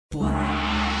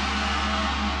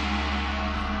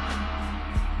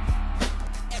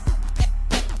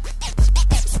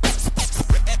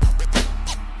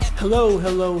Hello,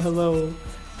 hello, hello.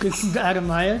 This is Adam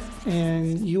Maya,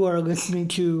 and you are listening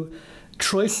to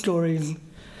Troy Stories,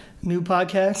 new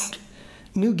podcast,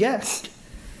 new guest,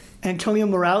 Antonio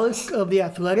Morales of The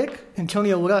Athletic.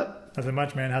 Antonio, what up? Nothing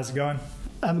much, man. How's it going?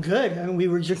 I'm good. I mean, we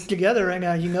were just together right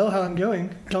now. You know how I'm doing.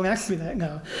 Don't ask me that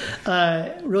now.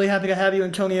 Really happy to have you,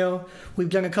 Antonio. We've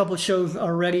done a couple shows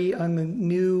already on the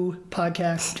new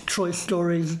podcast, Troy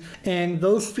Stories, and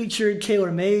those featured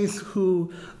Taylor Mays,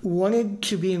 who wanted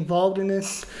to be involved in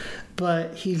this,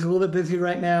 but he's a little bit busy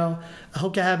right now. I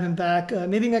hope to have him back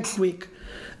maybe next week.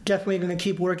 Definitely going to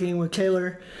keep working with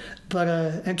Taylor, but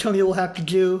Antonio will have to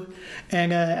do.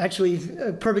 And actually,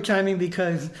 perfect timing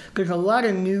because there's a lot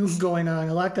of news going on,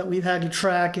 a lot that we've had to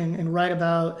track and write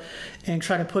about and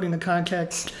try to put into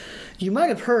context. You might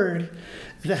have heard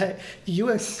that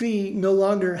USC no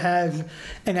longer has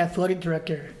an athletic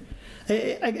director.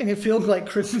 And it feels like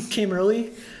Christmas came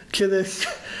early to this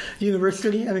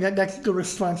university. I mean, that's the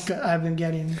response that I've been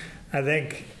getting. I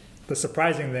think the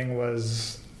surprising thing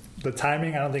was the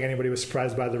timing. I don't think anybody was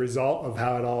surprised by the result of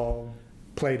how it all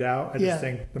played out. I just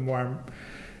think the more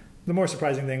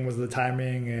surprising thing was the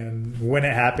timing and when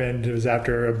it happened. It was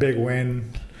after a big win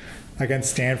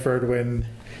against Stanford when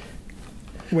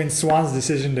Swan's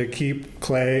decision to keep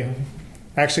Clay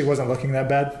actually wasn't looking that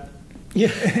bad. Yeah,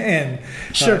 and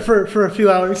sure, for a few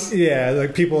hours. Yeah,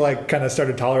 like people kind of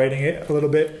started tolerating it a little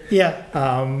bit. Yeah.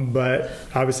 But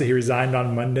obviously he resigned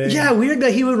on Monday. Yeah, weird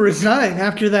that he would resign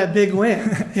after that big win.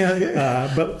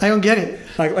 But I don't get it.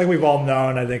 Like we've all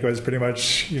known, I think it was pretty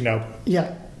much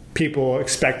Yeah. People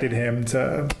expected him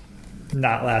to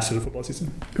not last through the football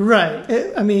season. Right.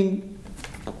 I mean,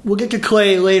 we'll get to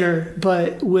Clay later,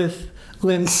 but with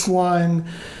Lynn Swann,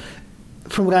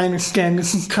 from what I understand,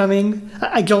 this is coming.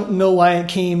 I don't know why it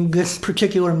came this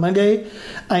particular Monday.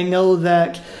 I know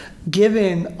that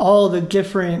given all the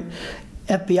different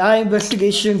FBI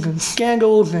investigations and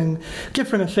scandals and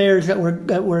different affairs that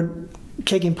were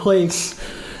taking place,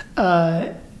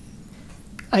 I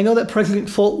know that President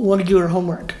Folt wanted to do her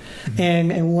homework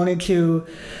and wanted to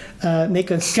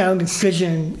make a sound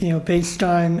decision, based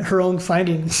on her own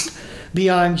findings,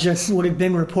 beyond just what had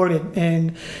been reported.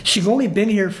 And she's only been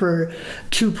here for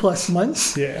 2+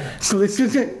 months. Yeah. So this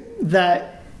isn't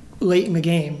that late in the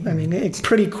game. I mean, it's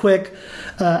pretty quick.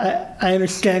 I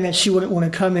understand that she wouldn't want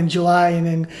to come in July and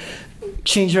then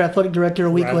change her athletic director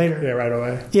a week later. Yeah, right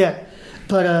away. Yeah.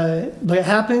 But it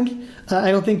happened.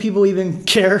 I don't think people even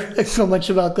care so much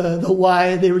about the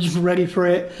why. They were just ready for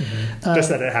it. Just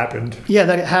that it happened. Yeah,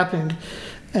 that it happened.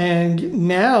 And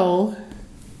now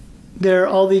there are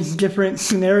all these different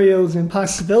scenarios and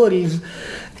possibilities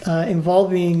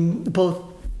involving both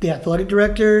the athletic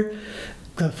director,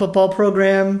 the football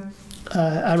program.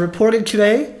 I reported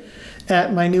today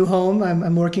at my new home.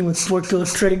 I'm working with Sports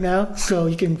Illustrated now, so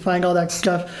you can find all that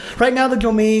stuff. Right now the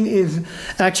domain is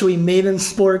actually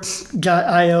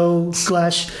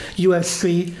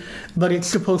mavensports.io/USC, but it's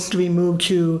supposed to be moved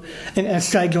to an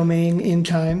SI domain in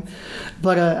time.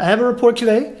 But I have a report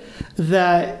today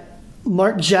that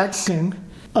Mark Jackson,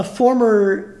 a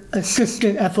former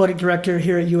assistant athletic director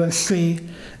here at USC,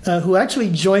 who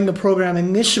actually joined the program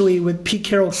initially with Pete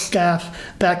Carroll's staff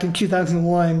back in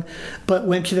 2001, but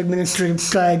went to the administrative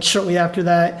side shortly after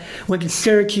that, went to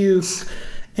Syracuse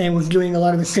and was doing a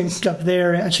lot of the same stuff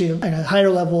there, actually at a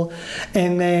higher level,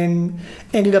 and then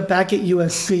ended up back at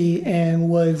USC and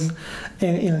was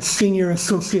a senior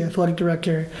associate athletic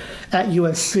director at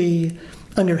USC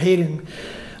under Hayden.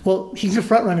 Well, he's a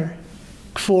front runner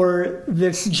for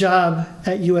this job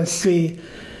at USC.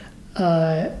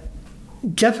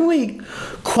 Definitely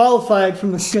qualified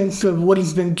from the sense of what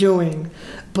he's been doing,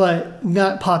 but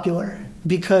not popular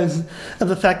because of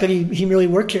the fact that he really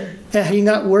worked here. Had he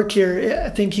not worked here, I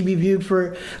think he'd be viewed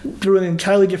through an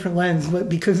entirely different lens. But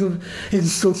because of his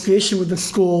association with the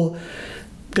school,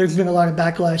 there's been a lot of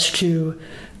backlash to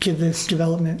this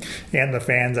development. And the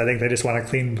fans, I think they just want a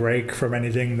clean break from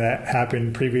anything that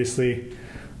happened previously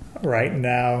right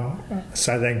now.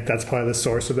 So I think that's probably the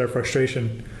source of their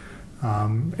frustration.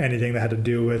 Anything that had to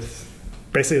do with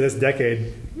basically this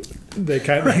decade, they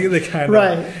kind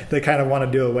of want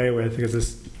to do away with because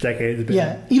this decade has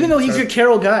been, even though he's a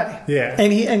Carroll guy. Yeah.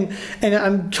 And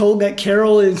I'm told that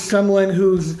Carroll is someone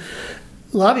who's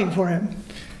lobbying for him.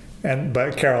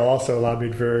 But Carroll also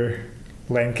lobbied for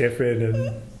Lane Kiffin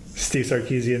and Steve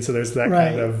Sarkisian, so there's that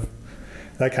kind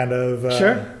of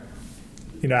sure.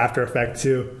 After effect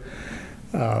too.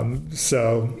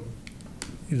 So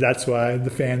that's why the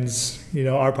fans,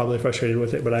 are probably frustrated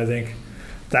with it. But I think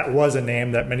that was a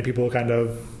name that many people kind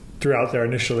of threw out there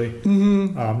initially,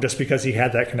 just because he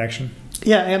had that connection.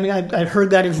 Yeah, I mean, I've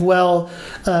heard that as well,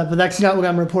 but that's not what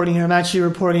I'm reporting here. I'm actually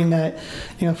reporting that,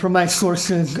 from my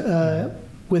sources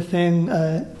within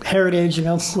Heritage and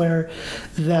elsewhere,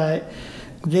 that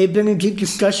they've been in deep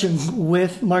discussions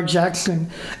with Mark Jackson,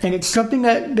 and it's something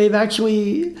that they've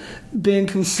actually been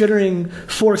considering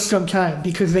for some time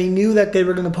because they knew that they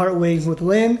were going to part ways with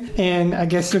Lynn, and I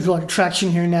guess there's a lot of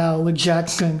traction here now with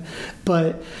Jackson,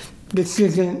 but this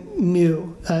isn't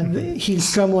new. He's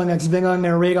someone that's been on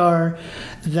their radar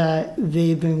that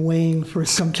they've been weighing for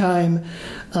some time.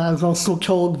 I was also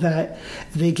told that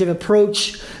they did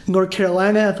approach North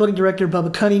Carolina Athletic Director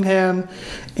Bubba Cunningham,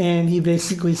 and he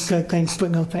basically said thanks, but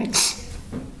no thanks.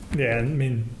 Yeah, I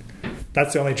mean,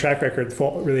 that's the only track record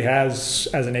Folt really has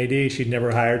as an AD. She'd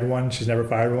never hired one. She's never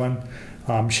fired one.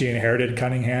 She inherited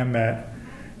Cunningham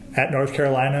at North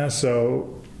Carolina,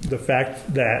 so the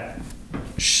fact that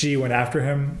she went after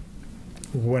him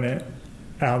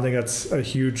I don't think that's a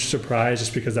huge surprise,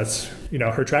 just because that's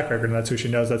her track record and that's who she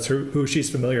knows, that's who she's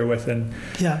familiar with. And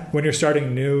when you're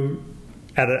starting new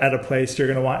at a place, you're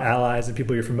going to want allies and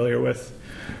people you're familiar with.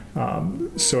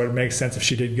 So it makes sense if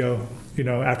she did go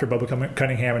after Bubba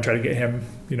Cunningham and try to get him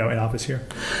in office here.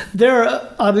 There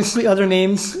are obviously other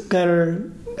names that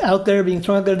are out there being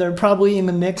thrown out there. They're probably in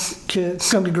the mix to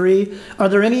some degree. Are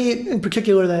there any in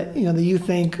particular that that you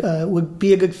think would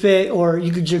be a good fit, or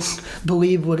you could just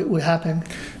believe would happen?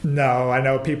 No, I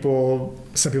know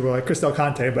some people are like Chris Del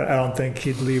Conte, but I don't think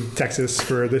he'd leave Texas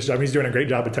for this job. He's doing a great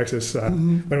job at Texas.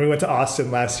 When we went to Austin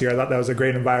last year, I thought that was a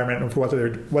great environment for what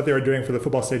they were doing for the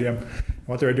football stadium and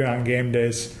what they were doing on game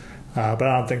days. But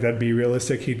I don't think that'd be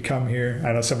realistic. He'd come here.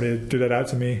 I know somebody threw that out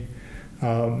to me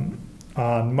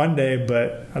on Monday,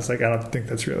 but I was like, I don't think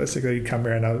that's realistic that he'd come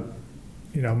here.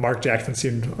 And Mark Jackson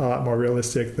seemed a lot more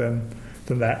realistic than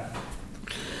that.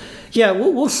 Yeah,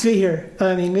 we'll see here.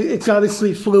 I mean, it's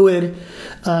obviously fluid.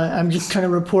 I'm just kind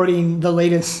of reporting the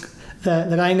latest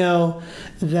that I know,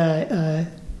 that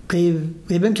they've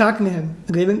been talking to him.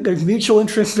 There's mutual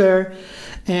interest there,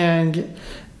 and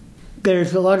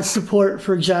there's a lot of support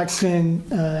for Jackson,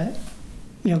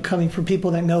 coming from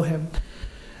people that know him.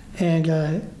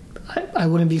 And I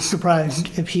wouldn't be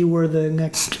surprised if he were the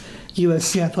next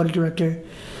USC athletic director.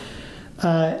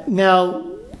 Now,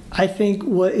 I think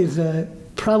what is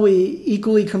probably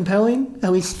equally compelling,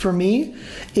 at least for me,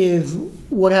 is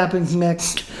what happens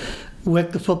next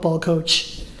with the football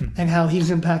coach and how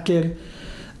he's impacted.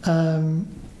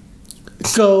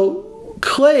 So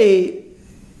Clay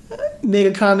made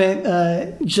a comment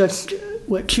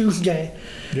Tuesday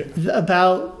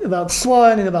about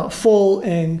Swan and about Folt,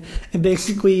 and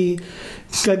basically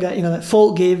said that that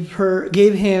Folt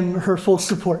gave him her full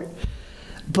support.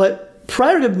 But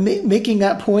prior to making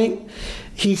that point,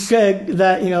 he said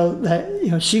that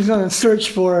she's on a search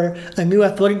for a new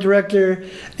athletic director,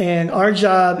 and our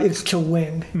job is to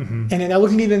win. And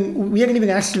we hadn't even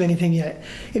asked him anything yet.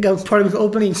 That was part of his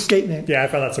opening statement. Yeah, I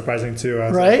found that surprising too.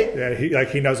 Right?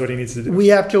 He knows what he needs to do. We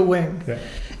have to win. Yeah.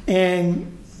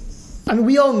 And I mean,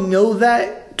 we all know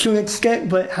that to an extent,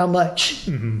 but how much?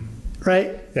 Right?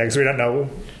 Yeah, because we don't know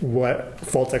what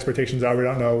Folt's expectations are. We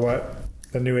don't know what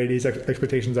the new AD's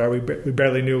expectations are. We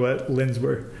barely knew what Lynn's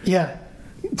were. Yeah.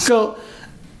 So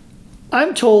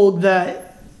I'm told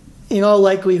that in all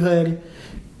likelihood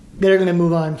they're going to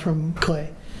move on from Clay,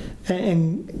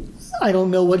 and I don't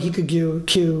know what he could do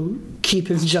to keep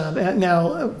his job.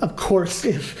 Now, of course,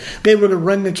 if they were to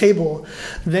run the table,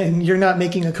 then you're not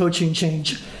making a coaching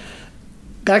change.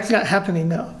 That's not happening,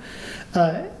 though.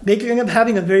 They could end up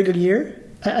having a very good year.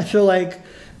 I feel like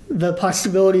the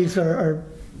possibilities are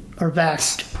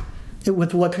vast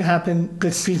with what could happen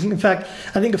this season. In fact,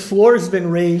 I think the floor has been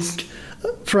raised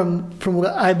from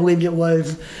what I believed it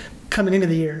was coming into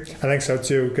the year. I think so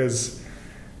too, because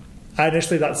I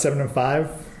initially thought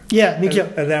 7-5. Yeah, me too.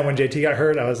 And then when JT got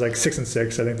hurt, I was like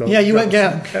 6-6. I think. Yeah, you went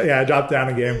down. Yeah, I dropped down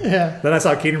a game. Yeah. Then I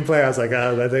saw Keenan play. I was like,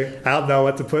 I don't know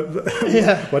what to put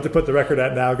what to put the record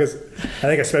at now, because I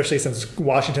think especially since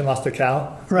Washington lost to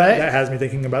Cal, right, that has me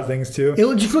thinking about things too.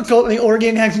 It just looks like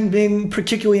Oregon hasn't been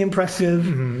particularly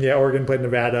impressive. Yeah, Oregon played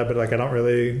Nevada, but I don't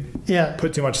really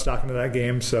put too much stock into that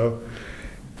game. So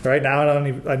right now,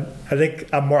 I think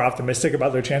I'm more optimistic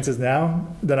about their chances now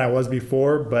than I was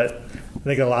before, but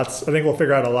I think we'll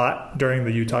figure out a lot during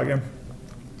the Utah game.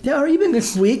 Yeah, or even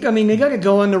this week. I mean, they got to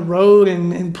go on the road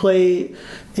and play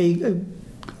a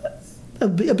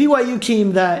BYU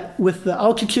team that, with the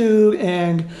altitude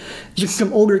and just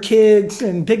some older kids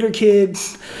and bigger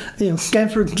kids,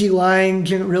 Stanford's D line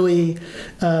didn't really,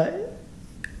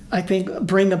 I think,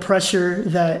 bring the pressure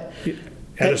that.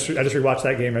 I just rewatched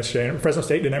that game yesterday. And Fresno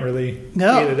State didn't really.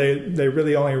 No. Either. They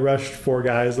really only rushed 4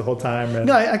 guys the whole time. And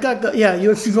no, I thought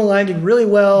USC's line did really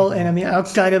well, and I mean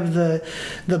outside of the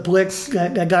blitz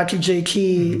that got to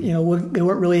JT, they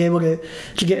weren't really able to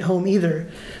get home either.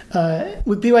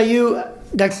 With BYU,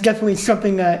 that's definitely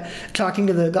something that talking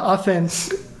to the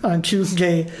offense on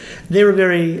Tuesday, they were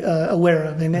very aware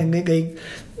of, and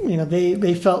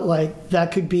they felt like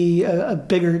that could be a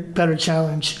bigger, better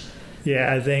challenge.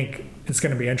 Yeah, I think it's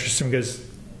going to be interesting because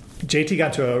JT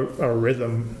got to a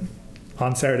rhythm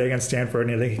on Saturday against Stanford,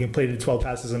 and I think he completed 12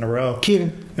 passes in a row.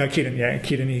 Keaton.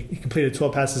 He completed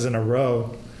 12 passes in a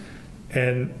row,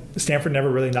 and Stanford never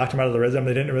really knocked him out of the rhythm.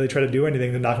 They didn't really try to do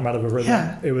anything to knock him out of a rhythm.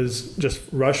 Yeah. It was just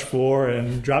rush 4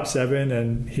 and drop 7,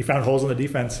 and he found holes in the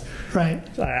defense. Right.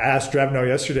 So I asked Drevno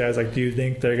yesterday, I was like, do you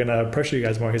think they're going to pressure you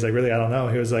guys more? He's like, really, I don't know.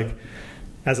 He was like,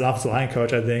 as an offensive line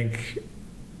coach, I think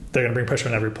they're going to bring pressure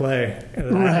on every play.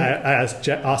 And right. I asked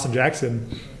Austin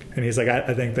Jackson, and he's like,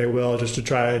 I think they will, just to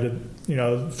try to,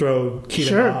 throw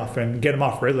Keaton off and get him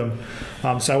off rhythm.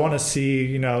 So I want to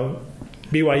see,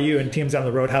 BYU and teams down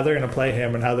the road, how they're going to play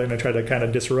him and how they're going to try to kind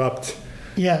of disrupt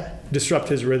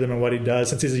his rhythm and what he does.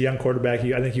 Since he's a young quarterback,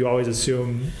 I think you always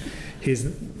assume teams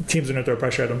are going to throw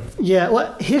pressure at him. Yeah,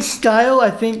 well, his style,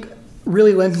 I think,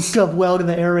 really lends itself well to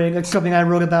the air raid. That's something I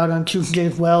wrote about on Tuesday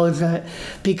as well, is that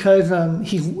because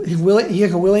he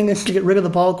has a willingness to get rid of the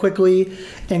ball quickly,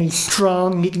 and he's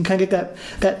strong, he can kind of get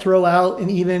that throw out,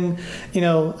 and even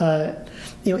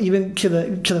even to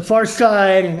the far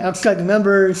side and outside the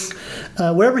numbers,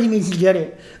 wherever he needs to get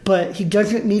it. But he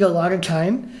doesn't need a lot of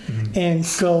time. Mm-hmm. And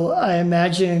so I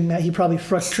imagine that he probably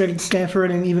frustrated Stanford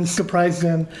and even surprised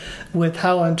them with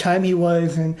how on time he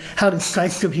was and how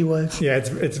decisive he was. Yeah,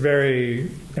 it's very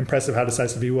impressive how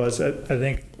decisive he was. I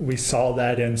think we saw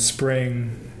that in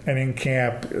spring and in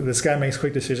camp. This guy makes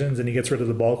quick decisions and he gets rid of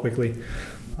the ball quickly.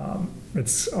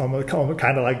 It's almost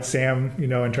kind of like Sam,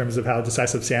 in terms of how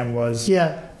decisive Sam was.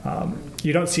 Yeah.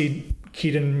 You don't see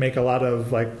Keaton make a lot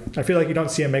of I feel like you don't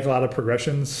see him make a lot of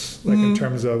progressions, in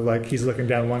terms of he's looking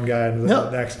down one guy and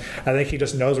the next. I think he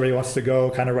just knows where he wants to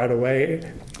go kind of right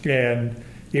away. And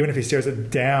even if he stares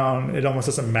it down, it almost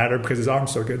doesn't matter because his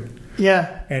arm's so good.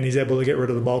 Yeah. And he's able to get rid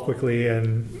of the ball quickly,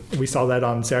 and we saw that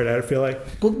on Saturday, I feel like.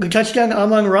 Well, the touchdown to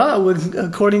Amon-Ra was,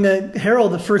 according to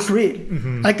Harold, the first read.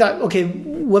 Mm-hmm. I thought, okay,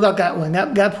 what about that one?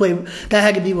 That play, that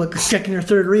had to be, the second or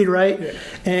third read, right? Yeah.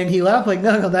 And he laughed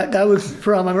no, that was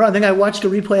for Amon-Ra. Then I watched a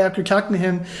replay after talking to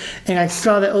him, and I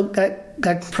saw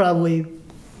that's probably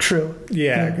true.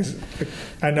 Yeah, because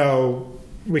I know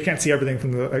we can't see everything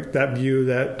from that view,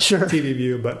 that TV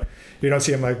view, but you don't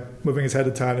see him moving his head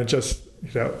a ton. It's just,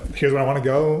 here's where I want to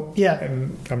go. Yeah.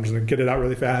 And I'm just going to get it out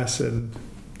really fast, and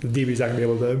the DB's not going to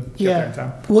be able to get there in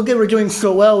time. What they were doing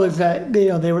so well is that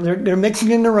they're mixing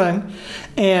in the run,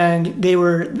 and they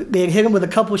had hit him with a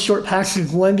couple of short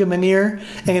passes, one to Manir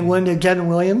and then one to Devin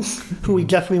Williams, who we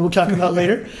definitely will talk about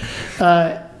later.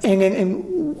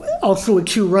 And also with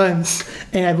 2 runs,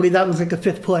 and I believe that was the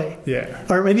 5th play. Yeah.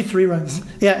 Or maybe 3 runs.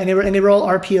 Yeah, and they were all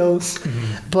RPOs.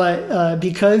 Mm-hmm. But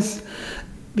because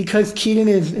Keaton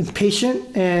is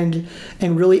patient and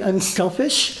really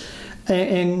unselfish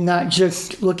and not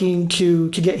just looking to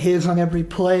get his on every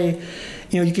play,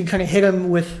 you can kind of hit him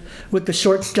with the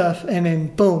short stuff and then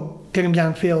boom, get him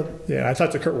downfield. Yeah, I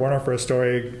talked to Kurt Warner for a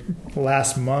story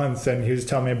last month, and he was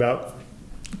telling me about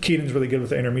Keaton's really good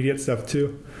with the intermediate stuff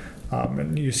too.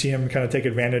 And you see him kind of take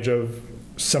advantage of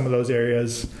some of those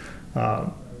areas.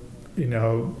 The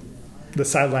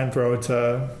sideline throw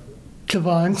to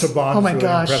Vaughn. Oh my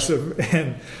gosh. Impressive.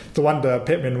 And the one to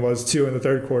Pittman was 2 in the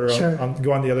third quarter,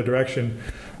 going the other direction.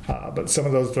 But some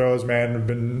of those throws, man, have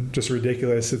been just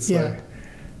ridiculous. It's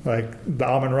like the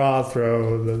Amon-Ra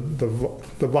throw, the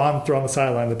Vaughn throw on the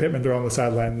sideline, the Pittman throw on the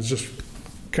sideline. It's just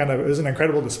it was an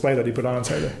incredible display that he put on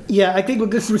Saturday. Yeah, I think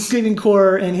with this receiving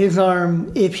core and his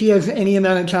arm, if he has any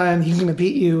amount of time, he's going to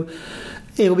beat you.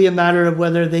 It'll be a matter of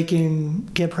whether they can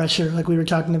get pressure, like we were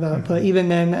talking about. Mm-hmm. But even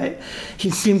then, he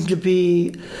seems to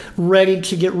be ready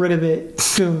to get rid of it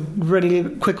soon, ready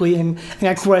quickly. And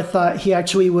that's where I thought he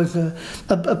actually was a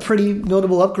pretty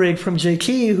notable upgrade from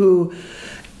JT, who,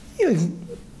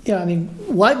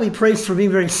 widely praised for being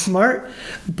very smart,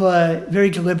 but very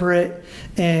deliberate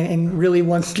and really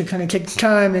wants to kind of take his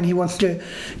time, and he wants to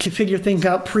figure things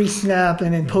out pre-snap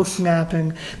and then post-snap.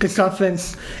 And this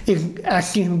offense is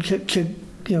asking him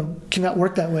to not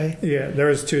work that way. Yeah, there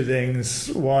was 2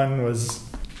 things. One was,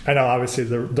 I know obviously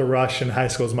the rush in high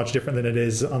school is much different than it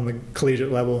is on the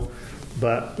collegiate level,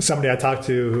 but somebody I talked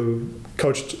to who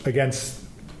coached against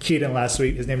Keaton last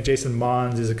week, his name is Jason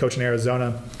Mons, he's a coach in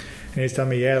Arizona, And he's telling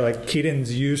me, like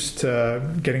Keaton's used to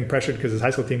getting pressured because his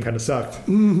high school team kind of sucked.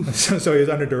 So he was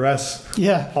under duress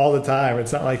all the time.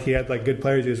 It's not like he had like good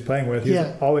players he was playing with. He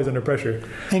was always under pressure.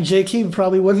 And JT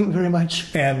probably wasn't very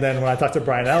much. And then when I talked to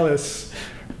Brian Ellis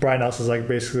is like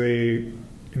basically,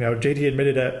 JT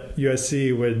admitted at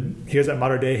USC when he was at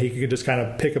Mater Dei, he could just kind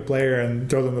of pick a player and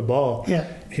throw them the ball.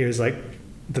 Yeah. He was like,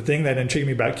 the thing that intrigued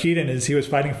me about Keaton is he was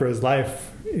fighting for his life.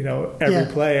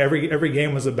 Every play, every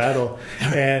game was a battle.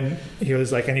 And he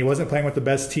was like, and he wasn't playing with the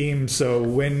best team. So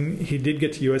when he did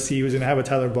get to USC, he was going to have a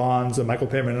Tyler Bonds, a Michael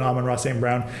Pittman, and Amon-Ra St.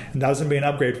 Brown. And that was going to be an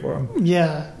upgrade for him.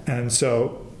 Yeah. And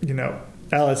so,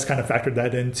 Ellis kind of factored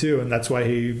that in too. And that's why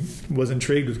he was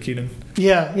intrigued with Keaton.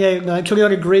 Yeah. No, I told you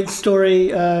about a great story,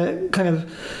 kind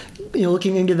of,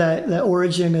 looking into that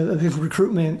origin of his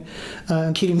recruitment,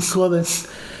 Keaton Slovis.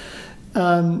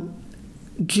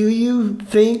 Do you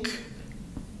think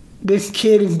this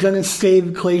kid is going to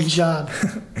save Clay's job?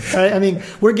 I mean,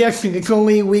 we're guessing it's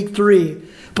only week 3,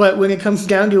 but when it comes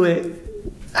down to it,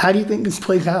 how do you think this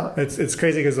plays out? It's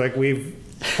crazy because like we've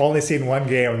only seen one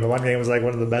game, and the one game was like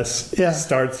one of the best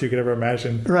starts you could ever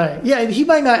imagine. Right. Yeah, he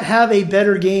might not have a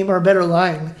better game or a better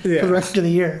line for the rest of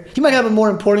the year. He might have a more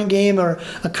important game or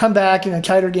a comeback in a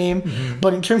tighter game,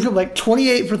 but in terms of like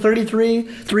 28 for 33,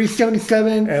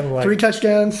 377, and like 3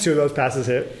 touchdowns. 2 of those passes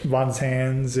hit Von's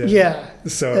hands.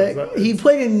 And so he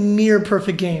played a near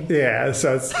perfect game. Yeah,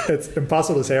 so it's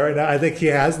impossible to say right now. I think he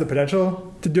has the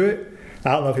potential to do it.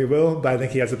 I don't know if he will, but I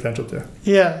think he has the potential to.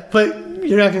 Yeah, but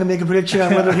you're not going to make a prediction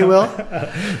on whether he will?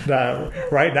 No,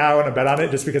 right now I want to bet on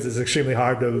it just because it's extremely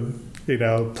hard to,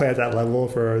 play at that level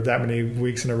for that many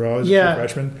weeks in a row as a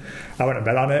freshman. I want to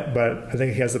bet on it, but I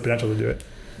think he has the potential to do it.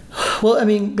 Well, I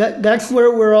mean, that's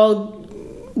where we're all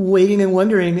waiting and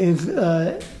wondering is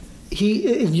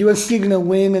USC going to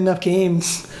win enough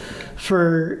games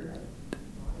for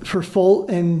Folt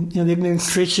and the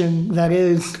administration that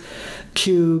is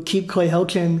to keep Clay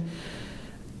Helton.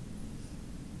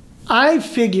 I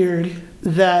figured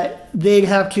that they'd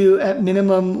have to, at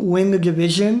minimum, win the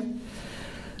division,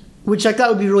 which I thought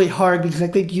would be really hard because I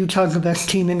think Utah's the best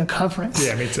team in the conference.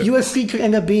 Yeah, me too. USC could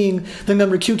end up being the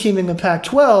number 2 team in the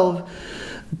Pac-12,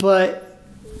 but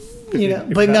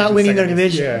but not winning their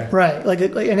division. Yeah. Right.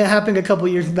 And it happened a couple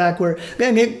of years back where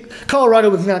Colorado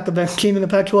was not the best team in the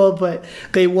Pac-12, but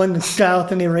they won the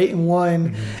South and they were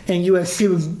 8-1, and USC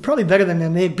was probably better than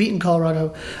them. They had beaten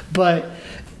Colorado, but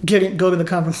didn't go to the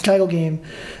conference title game.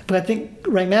 But I think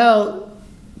right now,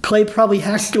 Clay probably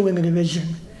has to win the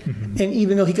division. And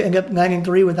even though he could end up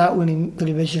 9-3 without winning the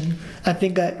division, I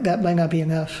think that might not be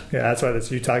enough. Yeah, that's why this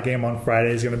Utah game on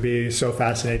Friday is going to be so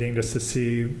fascinating, just to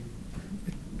see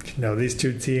these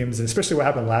two teams, and especially what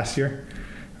happened last year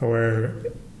where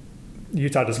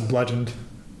Utah just bludgeoned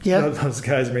those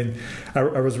guys. I mean, I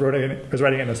was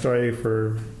writing in a story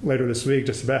for later this week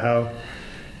just about how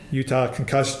Utah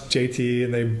concussed JT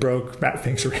and they broke Matt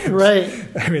Fink's ribs. Right.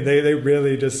 I mean, they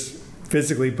really just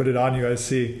physically put it on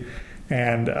USC.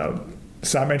 And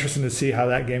so I'm interested to see how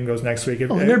that game goes next week.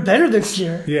 They're better this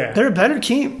year. Yeah. They're a better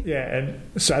team. Yeah,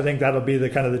 and so I think that'll be the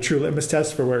kind of the true litmus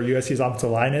test for where USC's offensive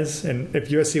line is. And if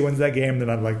USC wins that game, then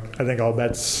I think all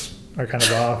bets are kind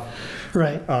of off.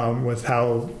 Right. With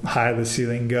how high the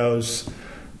ceiling goes.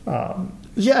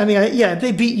 If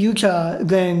they beat Utah,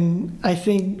 then I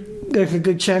think there's a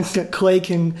good chance that Clay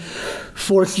can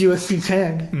force USC's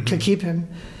hand to keep him.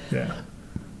 Yeah.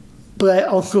 But I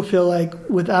also feel like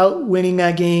without winning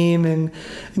that game, and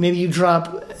maybe you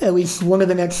drop at least one of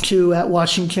the next 2 at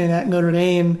Washington, at Notre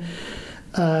Dame.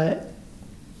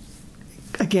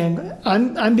 Again,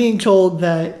 I'm being told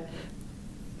that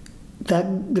the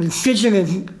decision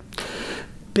is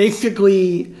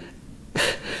basically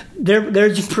they're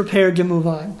just prepared to move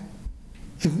on.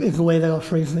 Is the way that I'll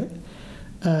phrase it.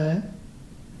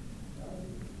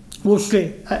 We'll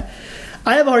see.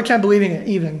 I have a hard time believing it.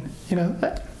 Even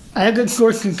I have good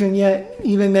sources, and yet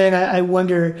even then I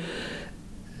wonder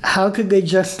how could they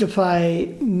justify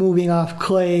moving off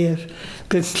Clay if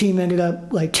this team ended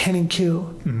up like 10-2.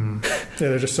 Yeah,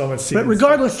 there's just so much. But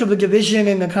regardless of the division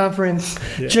and the conference,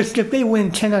 just if they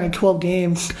win 10 out of 12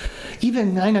 games,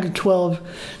 even 9 out of 12.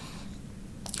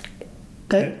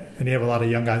 And you have a lot of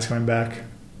young guys coming back.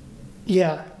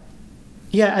 Yeah.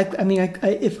 I mean,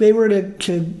 if they were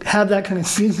to have that kind of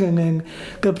season, then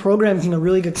the program's in a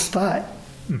really good spot.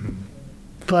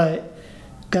 But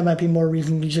that might be more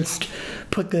reason to just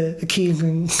put the keys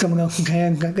in someone else's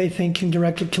hands that they think can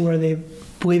direct it to where they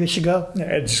believe it should go. Yeah,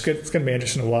 it's going to be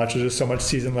interesting to watch. There's just so much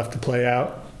season left to play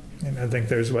out. And I think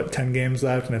there's, 10 games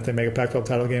left. And if they make a Pac-12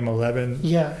 title game, 11.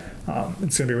 Yeah.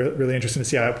 It's going to be really interesting to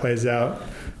see how it plays out.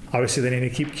 Obviously, they need to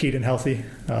keep Keaton healthy.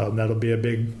 That'll be a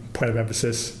big point of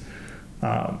emphasis.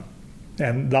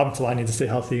 And the offensive line needs to stay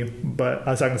healthy. But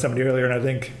I was talking to somebody earlier, and I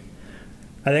think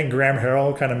Graham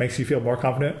Harrell kind of makes you feel more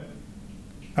confident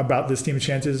about this team's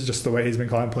chances, just the way he's been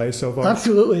calling plays so far.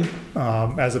 Absolutely.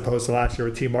 As opposed to last year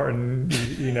with T. Martin,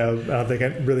 I don't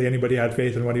think really anybody had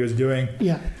faith in what he was doing.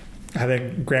 Yeah. I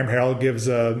think Graham Harrell gives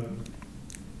a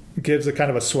kind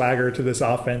of a swagger to this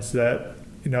offense that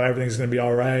everything's going to be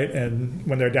all right. And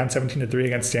when they're down 17-3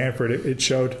 against Stanford, it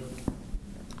showed.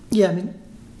 Yeah, I mean,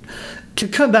 to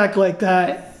come back like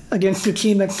that against a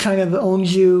team that's kind of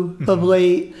owns you of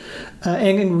late,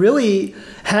 and really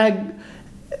had.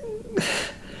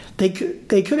 They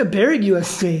could have buried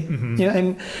USC,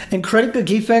 and credit the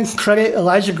defense, credit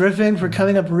Elijah Griffin for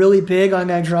coming up really big on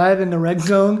that drive in the red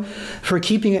zone, for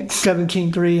keeping it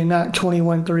 17-3 and not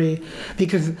 21-3.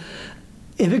 Because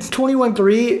if it's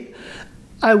 21-3,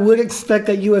 I would expect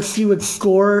that USC would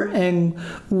score and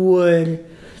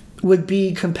would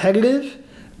be competitive,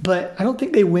 but I don't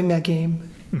think they win that game.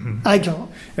 I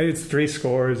don't. It's 3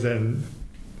 scores, and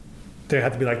they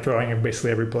have to be like throwing in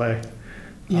basically every play.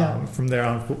 Yeah. From there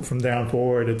on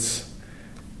forward, it's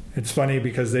funny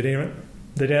because they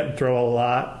didn't throw a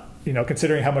lot.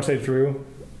 Considering how much they threw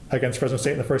against Fresno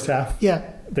State in the first half. Yeah.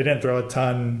 They didn't throw a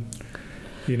ton,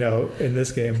 in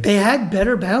this game. They had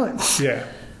better balance. Yeah.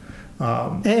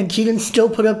 And Keaton still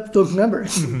put up those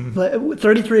numbers. But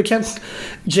 33 attempts,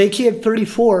 JK had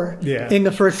 34 in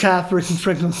the first half versus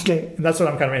Fresno State. And that's what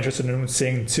I'm kind of interested in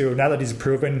seeing too. Now that he's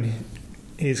proven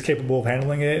he's capable of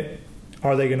handling it,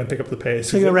 are they going to pick up the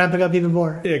pace? They're going to ramp it up even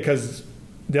more. Yeah, because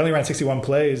they only ran 61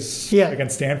 plays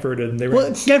against Stanford,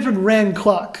 and Stanford ran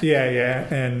clock. Yeah,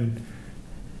 and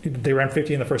they ran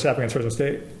 50 in the first half against Fresno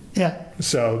State. Yeah.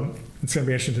 So it's going to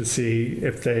be interesting to see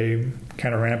if they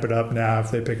kind of ramp it up now, if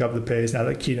they pick up the pace now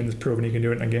that Keaton has proven he can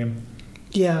do it in a game.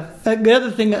 Yeah. The other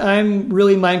thing that I'm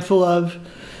really mindful of,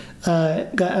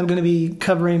 that I'm going to be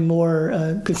covering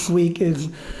more this week, is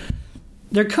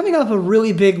they're coming off a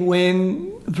really big win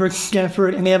versus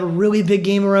Stanford, and they have a really big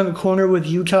game around the corner with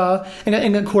Utah,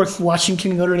 and of course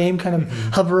Washington and Notre Dame kind of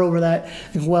hover over that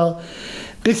as well.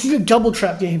 This is a double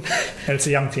trap game. And it's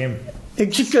a young team.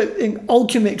 It's just an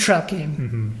ultimate trap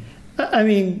game. I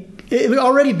mean, it would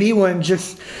already be one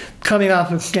just coming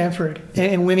off of Stanford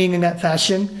and winning in that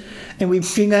fashion. And we've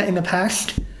seen that in the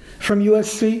past from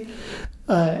USC,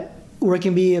 where it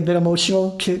can be a bit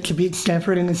emotional to beat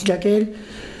Stanford in this decade.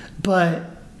 But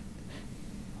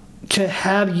to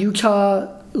have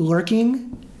Utah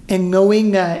lurking and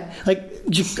knowing that, like,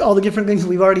 just all the different things that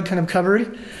we've already kind of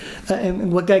covered,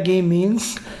 and what that game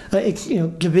means, it's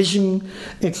division,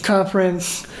 it's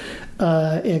conference,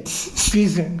 it's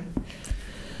season,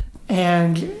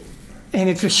 and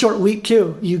it's a short week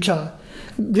too. Utah,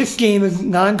 this game is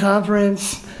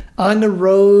non-conference. On the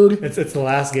road. It's the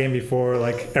last game before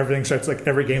everything starts.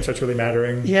 Every game starts really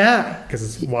mattering. Yeah,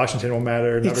 because Washington will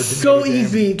matter. It's so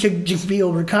easy to just be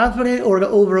overconfident or to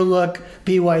overlook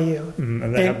BYU.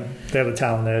 And they have the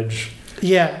talent edge.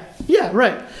 Yeah,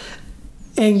 right.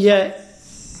 And yet,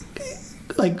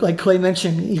 like Clay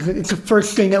mentioned, it's the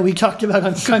first thing that we talked about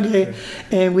on Sunday,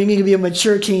 and we need to be a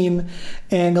mature team.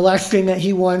 And the last thing that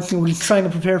he wants and what he's trying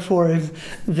to prepare for is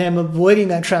them avoiding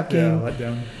that trap game. Yeah, let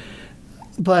down.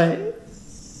 But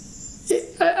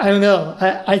I don't know.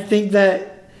 I think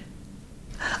that,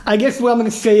 I guess what I'm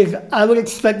going to say is I would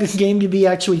expect this game to be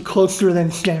actually closer than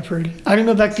Stanford. I don't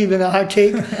know if that's even a hot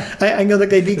take. I know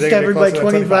that they beat Stanford by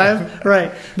 25.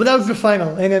 Right. But that was the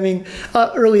final. And I mean,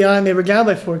 early on they were down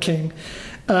by 14.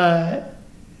 I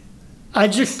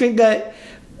just think that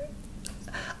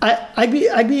I'd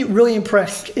be really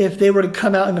impressed if they were to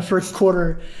come out in the first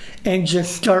quarter and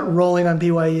just start rolling on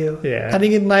BYU. Yeah. I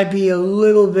think it might be a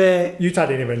little bit... Utah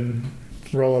didn't even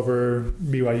roll over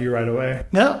BYU right away.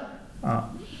 No.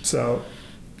 So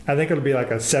I think it'll be like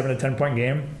a 7 to 10 point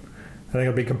game. I think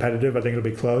it'll be competitive. I think it'll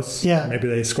be close. Yeah. Maybe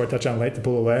they score a touchdown late to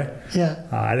pull away. Yeah.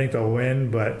 I think they'll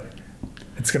win, but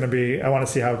it's going to be... I want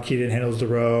to see how Keaton handles the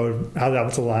road, how the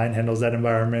offensive line handles that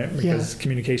environment, because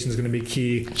communication is going to be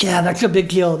key. Yeah, that's a big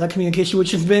deal, that communication,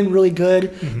 which has been really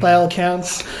good by all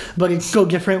accounts, but it's so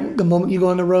different the moment you go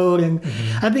on the road, and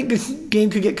I think this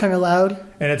game could get kind of loud.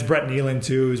 And it's Brett Nealon,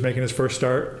 too, who's making his first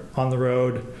start on the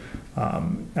road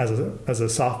as a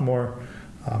sophomore,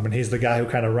 and he's the guy who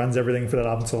kind of runs everything for that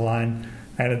offensive line.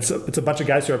 And it's a bunch of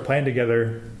guys who are playing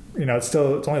together. It's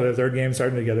only their third game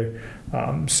starting together.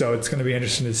 So it's going to be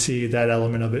interesting to see that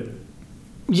element of it.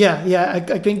 Yeah.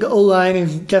 I think the O-line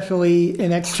is definitely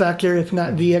an X factor, if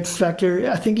not the X factor.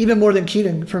 I think even more than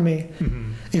Keaton for me.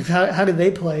 Is how do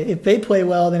they play? If they play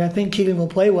well, then I think Keaton will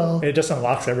play well. It just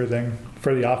unlocks everything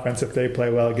for the offense if they play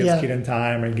well. It gives Keaton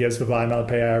time and gives Vavae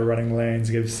Malepeai running lanes,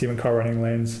 gives Stephen Carr running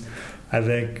lanes. I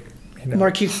think.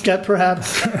 Marquise Stepp,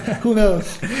 perhaps. Who knows?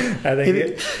 I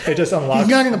think it just unlocks.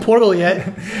 He's not in the portal yet.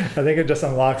 I think it just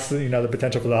unlocks the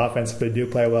potential for the offense if they do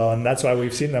play well, and that's why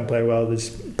we've seen them play well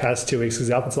this past 2 weeks because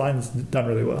the offensive line's done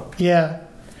really well. Yeah.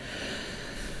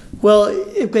 Well,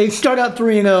 if they start out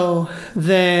 3-0,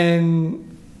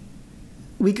 then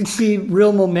we could see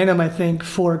real momentum, I think,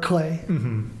 for Clay.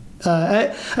 Mm-hmm.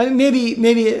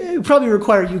 Maybe it probably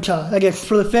require Utah. I guess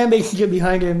for the fan base to get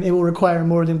behind him, it will require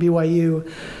more than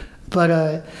BYU.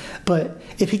 But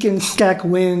if he can stack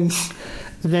wins,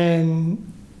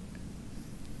 then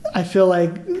I feel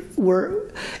like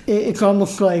it's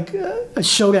almost like a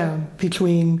showdown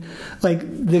between like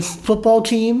this football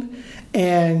team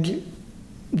and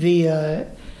the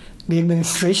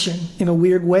administration in a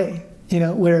weird way.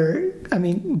 Where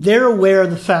they're aware of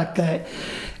the fact that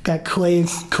Clay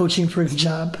is coaching for his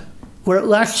job. Where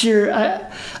last year,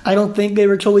 I don't think they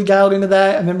were totally dialed into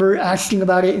that. I remember asking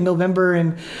about it in November,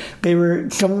 and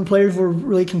some of the players were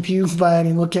really confused by it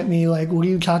and looked at me like, "What are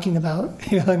you talking about?"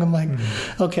 And I'm like,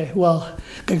 "Okay, well,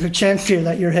 there's a chance here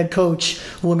that your head coach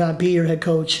will not be your head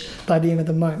coach by the end of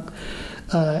the month."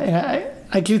 And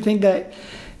I do think that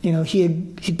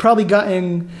he'd probably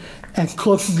gotten as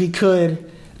close as he could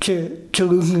to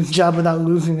losing his job without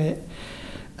losing it.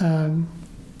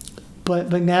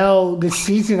 But now this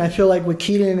season, I feel like with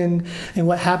Keaton and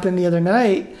what happened the other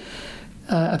night,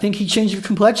 I think he changed the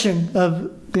complexion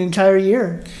of the entire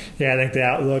year. Yeah, I think the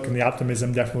outlook and the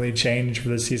optimism definitely changed for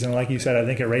this season. Like you said, I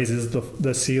think it raises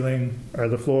the ceiling or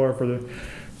the floor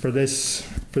for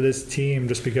this team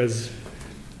just because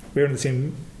we haven't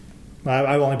seen.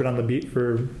 I've only been on the beat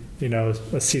for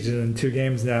a season and 2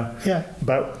 games now. Yeah,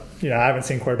 but. I haven't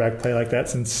seen quarterback play like that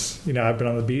since, I've been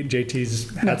on the beat.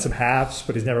 JT's had some halves,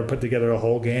 but he's never put together a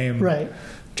whole game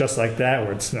just like that,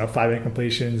 where it's 5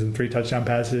 incompletions and 3 touchdown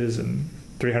passes and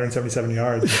 377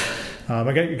 yards.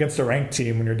 Against a ranked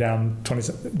team when you're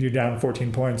down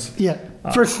 14 points. Yeah,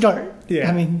 first start.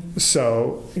 Yeah.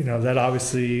 So, that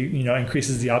obviously,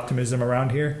 increases the optimism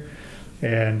around here.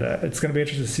 And it's going to be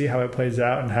interesting to see how it plays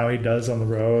out and how he does on the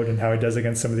road and how he does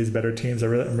against some of these better teams.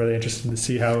 I'm really interested to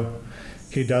see how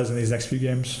he does in these next few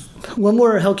games. One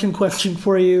more Helton question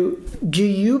for you. Do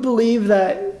you believe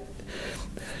that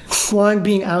Swann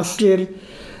being ousted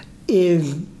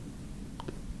is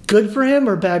good for him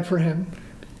or bad for him?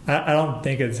 I don't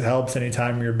think it helps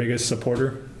anytime your biggest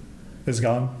supporter is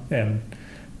gone. And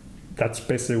that's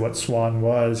basically what Swann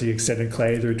was. He extended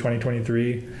Clay through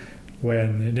 2023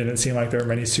 when it didn't seem like there were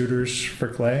many suitors for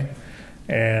Clay.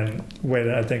 And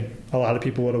when I think a lot of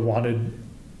people would have wanted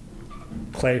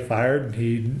Clay fired,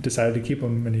 he decided to keep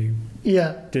him, and he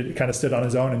kind of stood on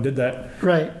his own and did that.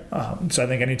 Right. So I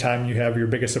think anytime you have your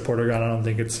biggest supporter gone, I don't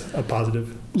think it's a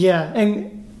positive. Yeah,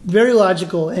 and very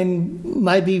logical and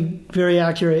might be very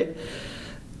accurate.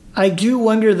 I do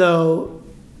wonder, though,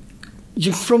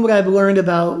 just from what I've learned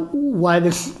about why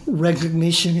this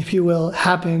resignation, if you will,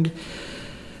 happened,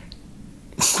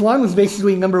 Swann was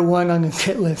basically number 1 on his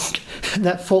hit list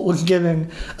that Folt was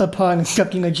given upon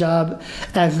accepting a job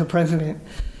as the president.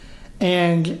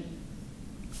 And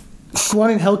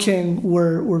Swann and Helton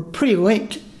were pretty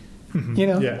linked,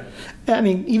 Yeah.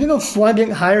 Even though Swann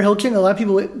didn't hire Helton, a lot of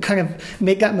people kind of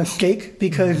make that mistake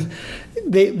because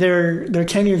their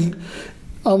tenures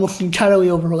almost entirely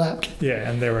overlapped. Yeah,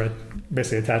 and they were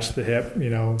basically attached to the hip,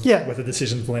 with the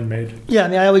decisions Lynn made. Yeah,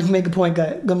 I always make a point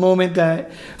that the moment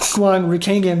that Swann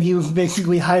retained him, he was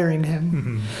basically hiring him.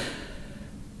 Mm-hmm.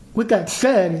 With that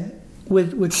said,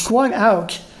 with Swann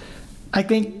out, I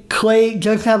think Clay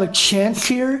does have a chance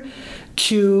here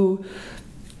to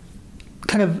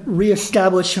kind of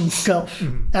reestablish himself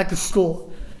at the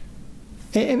school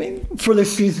for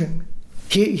this season.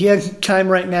 He has time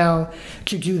right now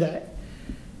to do that.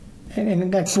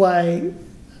 And that's why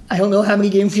I don't know how many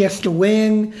games he has to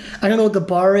win. I don't know what the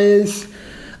bar is.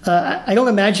 I don't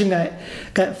imagine that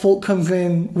Folt comes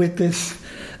in with this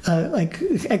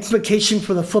expectation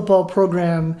for the football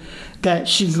program that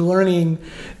she's learning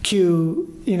to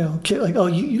you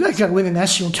guys got to win a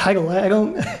national title. I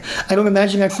don't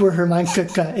imagine that's where her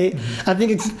mindset's at. I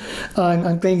think it's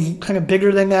on things kind of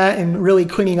bigger than that and really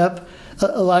cleaning up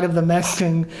a lot of the mess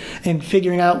and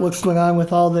figuring out what's going on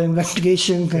with all the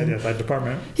investigations and that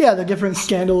department. Yeah, the different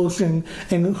scandals and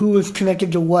who is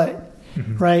connected to what,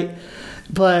 right?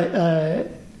 But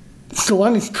so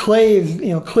long as Clay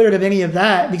is cleared of any of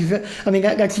that, because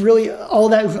that's really all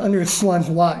that was under Swann's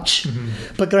watch,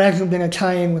 but there hasn't been a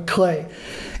tie-in with Clay,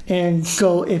 and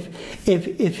so if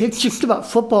it's just about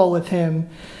football with him,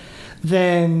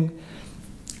 then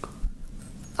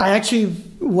I actually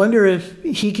wonder if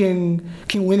he can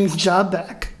win his job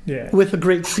back with a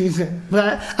great season.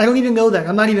 But I don't even know that.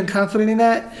 I'm not even confident in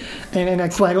that. And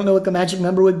that's why I don't know what the magic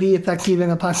number would be, if that's even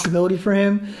a possibility for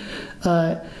him.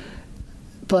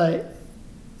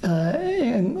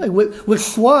 And with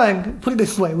Swan, put it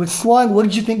this way, with Swan, what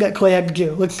did you think that Clay had to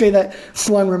do? Let's say that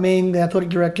Swan remained the athletic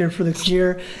director for this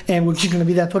year and was going to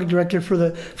be the athletic director for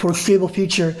the foreseeable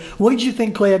future. What did you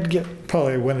think Clay had to do?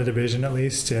 Probably win the division at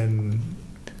least, and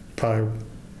probably...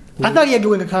 I thought he had to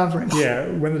win the conference. Yeah,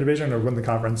 win the division or win the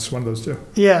conference, one of those two.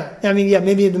 Yeah, I mean,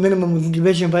 maybe the minimum was the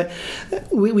division, but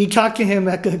we talked to him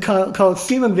at the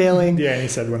Coliseum unveiling. Yeah, and he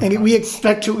said win. And we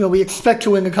expect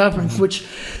to win the conference, which,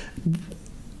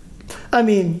 I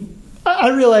mean, I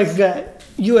realize that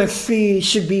USC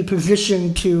should be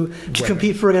positioned to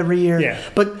compete for it every year. Yeah.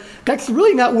 But that's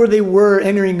really not where they were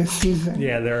entering the season.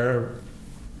 Yeah, they're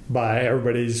by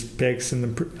everybody's picks,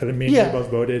 and we both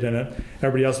voted, and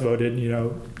everybody else voted.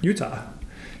 Utah.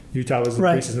 Utah was the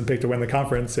preseason pick to win the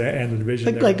conference and the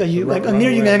division. Like a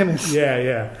near unanimous.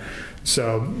 Yeah.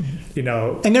 So,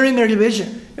 and they're in their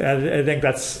division. I think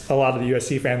that's a lot of the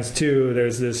USC fans too.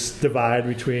 There's this divide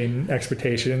between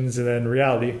expectations and then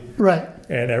reality. Right.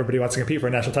 And everybody wants to compete for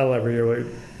a national title every year. Like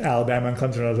Alabama and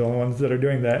Clemson are the only ones that are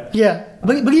doing that. Yeah,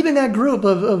 but even that group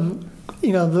of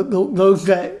those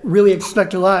that really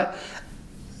expect a lot.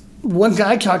 One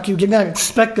guy I talked to did not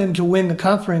expect them to win the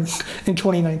conference in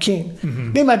 2019.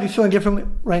 Mm-hmm. They might be feeling different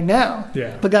right now,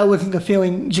 but that wasn't the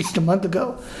feeling just a month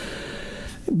ago.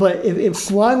 But if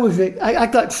Swan was it, I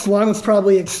thought Swan was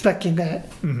probably expecting that.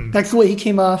 Mm-hmm. That's the way he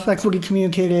came off. That's what he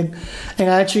communicated. And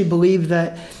I actually believed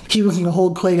that he was going to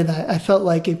hold Clay to that. I felt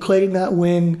like if Clay did not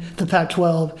win the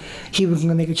Pac-12, he was going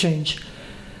to make a change.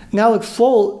 Now with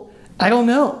Folt, I don't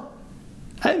know.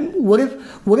 What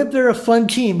if they're a fun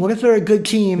team? What if they're a good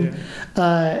team?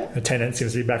 Attendance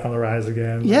seems to be back on the rise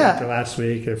again. Yeah. After last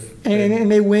week,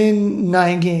 and they win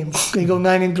 9 games, they go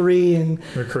 9-3, and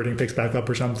recruiting picks back up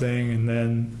or something, and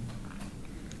then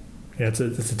it's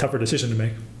a tougher decision to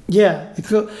make. Yeah.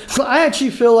 So I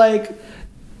actually feel like,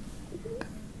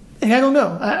 and I don't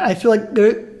know. I feel like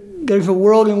there's a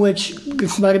world in which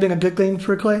this might have been a good thing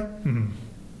for Clay. Mm-hmm.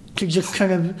 To just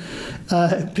kind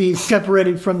of be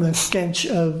separated from the stench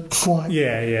of Swan.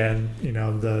 Yeah, and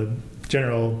the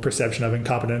general perception of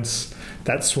incompetence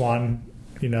that Swan,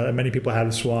 that many people have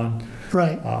of Swan.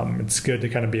 Right. It's good to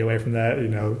kind of be away from that.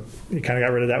 You kind of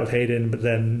got rid of that with Hayden, but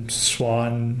then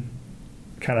Swan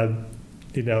kind of,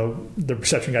 the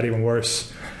perception got even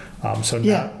worse. So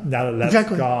now that that's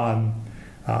gone,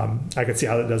 I can see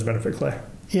how that does benefit Clay.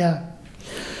 Yeah.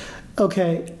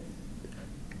 Okay.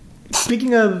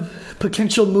 Speaking of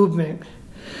potential movement,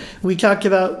 we talked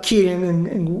about Keaton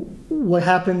and what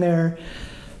happened there.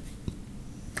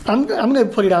 I'm going to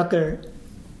put it out there.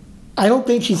 I don't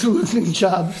think he's losing his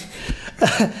job.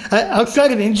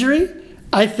 Outside of injury,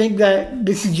 I think that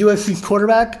this is USC's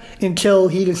quarterback until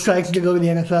he decides to go to the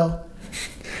NFL.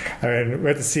 I mean, we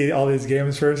have to see all these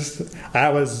games first.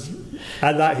 I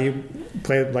thought he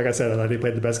played, like I said, he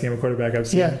played the best game of quarterback I've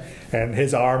seen. Yeah. And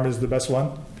his arm is the best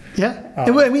one. Yeah,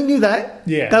 and we knew that.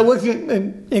 Yeah. That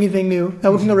wasn't anything new.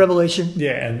 That wasn't a revelation.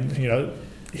 Yeah, and,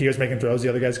 he was making throws the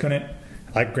other guys couldn't,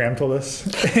 like Graham told us.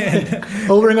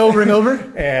 Over and over and over.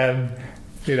 And,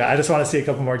 I just want to see a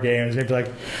couple more games, maybe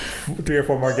like 3 or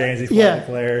 4 more games before I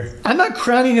declare. I'm not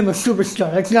crowning him a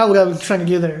superstar. That's not what I was trying to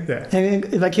do there. Yeah. And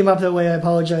if I came up that way, I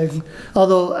apologize.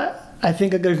 Although I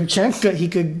think that there's a chance that he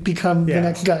could become the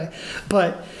next guy.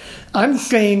 But I'm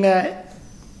saying that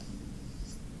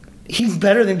he's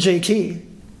better than JT.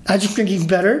 I just think he's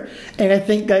better, and I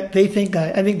think that they think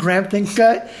that. I think Graham thinks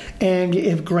that, and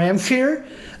if Graham's here,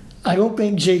 I don't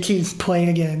think JT's playing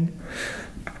again.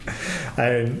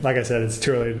 Like I said, it's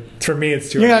too early. For me,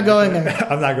 it's too early. You're not going there.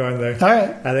 I'm not going there. All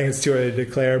right. I think it's too early to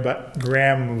declare, but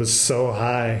Graham was so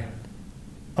high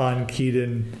on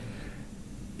Keaton,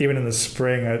 even in the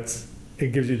spring.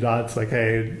 It gives you doubts like,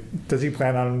 hey, does he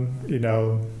plan on,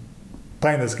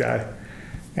 playing this guy?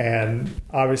 And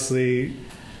obviously,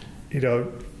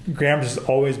 Graham's just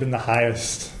always been the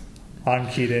highest on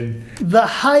Keaton. The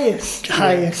highest.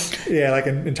 Yeah, like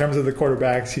in terms of the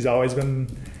quarterbacks, he's always been,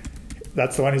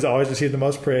 that's the one who's always received the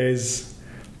most praise.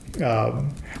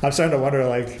 I'm starting to wonder,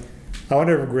 I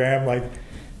wonder if Graham,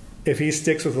 if he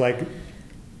sticks with,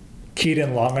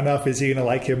 Keaton long enough, is he going to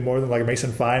like him more than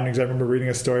Mason Fine? Because I remember reading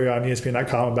a story on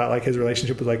ESPN.com about his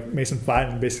relationship with Mason Fine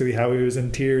and basically how he was in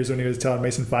tears when he was telling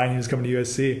Mason Fine he was coming to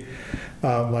USC.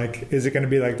 Is it going to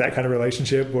be that kind of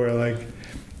relationship where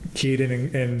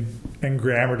Keaton and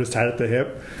Graham are just tied at the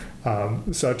hip?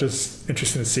 So it's just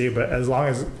interesting to see. But as long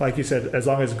as, like you said, as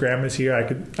long as Graham is here,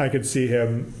 I could see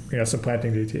him,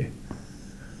 supplanting JT.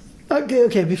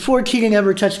 Okay. Before Keaton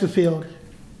ever touched the field,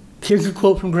 here's a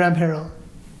quote from Graham Harrell.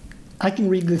 I can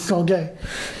read this all day.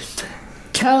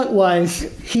 Talent-wise,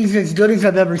 he's as good as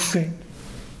I've ever seen.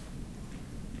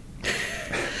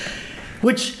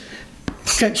 Which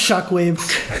sent shockwaves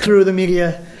through the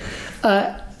media.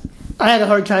 I had a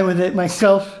hard time with it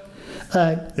myself.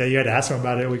 Yeah, you had to ask him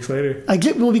about it weeks later. I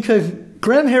did, well, because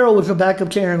Graham Harrell was a backup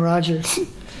to Aaron Rodgers,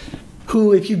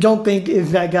 who, if you don't think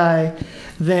is that guy,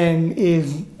 then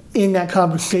is in that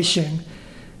conversation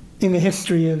in the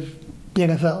history of the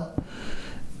NFL.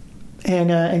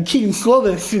 And Keaton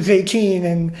Slovis is 18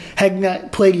 and had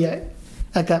not played yet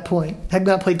at that point, had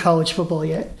not played college football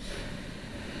yet.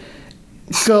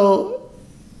 So,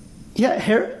 yeah,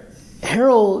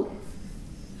 Harrell,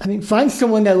 find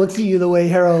someone that looks at you the way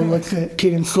Harrell looks at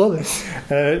Keaton Slovis.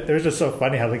 It was just so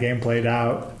funny how the game played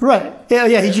out. Right.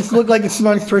 Yeah, he just looked like the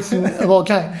smartest person of all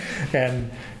time.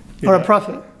 Or a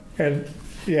prophet. And,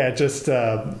 yeah, just,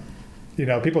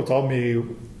 people told me,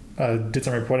 did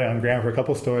some reporting on Graham for a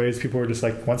couple stories. People were just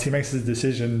like, once he makes his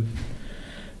decision,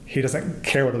 he doesn't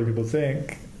care what other people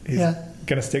think. He's going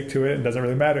to stick to it. It doesn't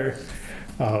really matter.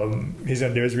 He's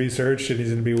going to do his research and he's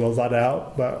going to be well thought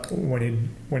out. But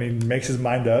when he makes his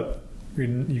mind up,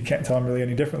 you can't tell him really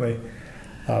any differently.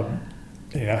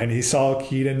 And he saw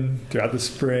Keaton throughout the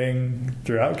spring,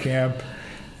 throughout camp,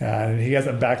 and he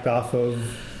hasn't backed off of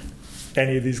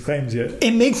any of these claims yet.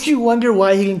 It makes you wonder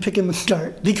why he didn't pick him to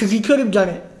start, because he could have done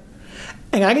it.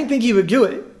 And I didn't think he would do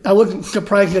it. I wasn't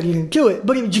surprised that he didn't do it,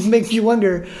 but it just makes you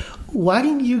wonder, why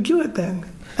didn't you do it then?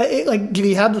 Did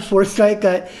he have the foresight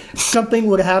that something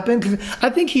would happen? Because I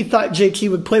think he thought JT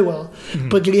would play well. Mm-hmm.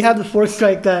 But did he have the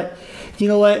foresight that, you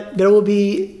know what, there will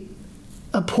be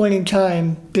a point in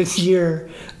time this year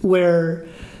where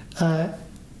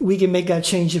we can make that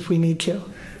change if we need to?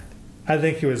 I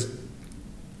think he was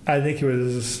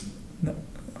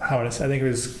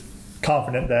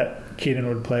confident that Keaton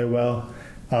would play well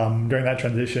during that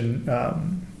transition. I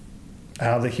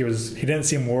don't think he didn't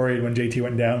seem worried when JT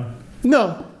went down.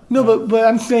 No, but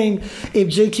I'm saying if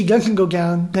JT doesn't go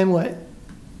down, then what?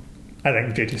 I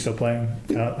think JT's still playing.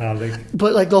 I don't think.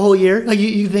 But like the whole year, like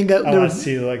you think that unless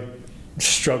he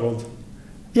struggled.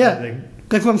 Yeah,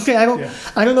 that's what I'm saying.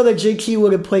 I don't know that JT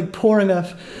would have played poor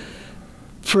enough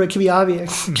for it to be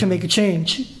obvious to make a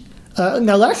change.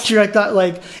 Now last year I thought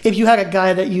if you had a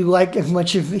guy that you liked as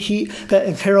much as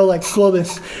Harrell like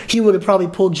Slovis, he would have probably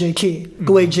pulled JT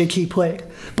the way JT played.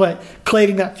 But Clay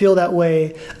did not feel that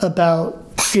way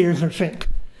about Sears or Fink.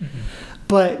 Mm-hmm.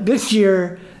 But this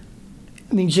year,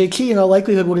 JT in all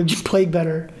likelihood would have just played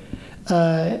better.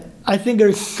 I think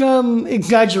there's some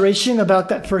exaggeration about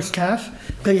that first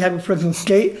half that he had with Fresno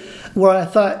State, where I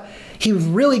thought he was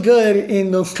really good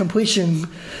in those completions,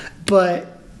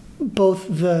 but both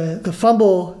the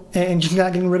fumble and just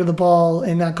not getting rid of the ball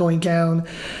and not going down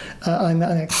on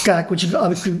that sack, which is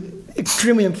obviously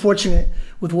extremely unfortunate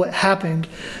with what happened,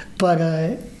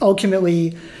 but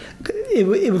ultimately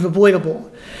it was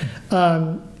avoidable.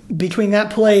 Between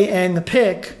that play and the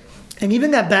pick, and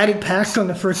even that batted pass on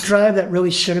the first drive that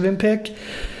really should have been picked,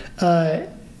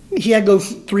 he had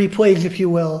those three plays, if you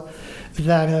will,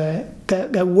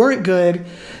 that weren't good,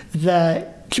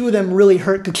 that two of them really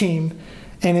hurt the team,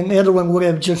 and then the other one would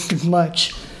have just as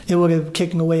much. It would have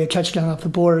taken away a touchdown off the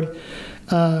board.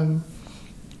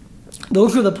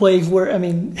 Those were the plays where,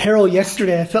 Harrell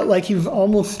yesterday, I felt like he was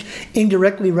almost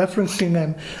indirectly referencing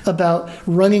them about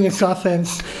running this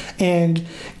offense and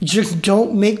just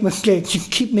don't make mistakes. Just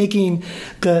keep making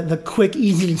the quick,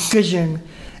 easy decision,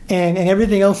 and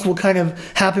everything else will kind of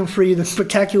happen for you. The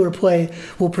spectacular play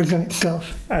will present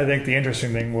itself. I think the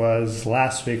interesting thing was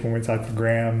last week when we talked to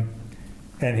Graham,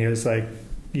 and he was like,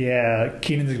 yeah,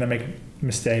 Keenan's going to make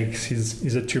mistakes.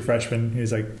 He's a true freshman.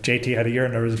 He's like, JT had a year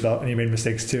under his belt, and he made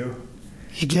mistakes too.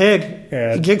 He did.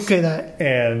 He did say that.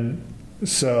 And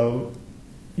so,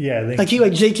 yeah. I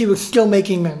think JT was still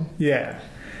making them. Yeah.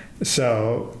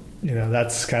 So,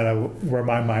 that's kind of where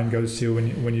my mind goes to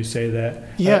when you say that.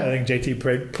 Yeah. I think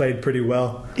JT played pretty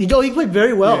well. He played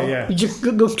very well. Yeah.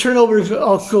 Those turnovers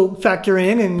also factor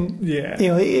in, and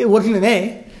it wasn't an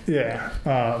A. Yeah.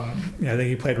 I think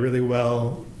he played really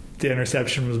well. The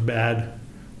interception was bad.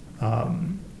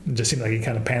 It just seemed like he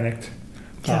kind of panicked.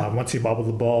 Once he bobbled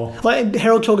the ball. Well, and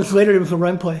Harrell told us later it was a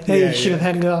run play. He should have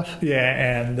handed it off. Yeah,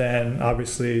 and then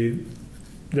obviously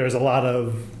there's a lot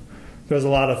of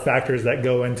factors that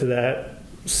go into that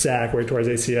sack where he tore his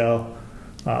ACL.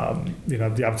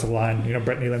 The offensive line.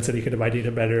 Brett Nealon said he could have ID'd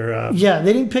it better.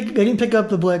 They didn't pick up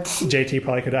the blitz. JT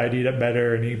probably could have ID'd it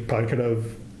better, and he probably could have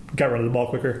got rid of the ball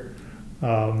quicker.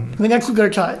 I mean, that's what they're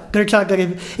taught. They're taught that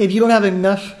if you don't have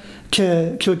enough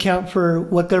to account for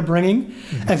what they're bringing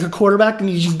as a quarterback, then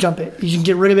you just jump it. You just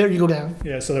get rid of it or you go down.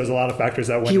 Yeah, so there's a lot of factors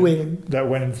that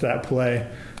went into that play.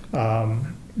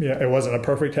 It wasn't a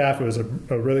perfect half. It was a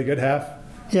really good half.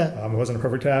 Yeah. It wasn't a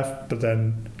perfect half, but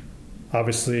then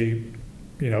obviously,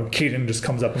 Keaton just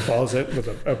comes up and follows it with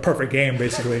a perfect game,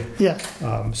 basically. Yeah.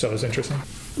 So it was interesting.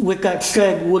 With that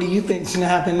said, what do you think is going to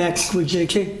happen next with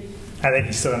JT? I think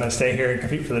he's still going to stay here and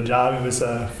compete for the job. He was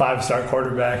a 5-star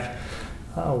quarterback,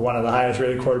 one of the highest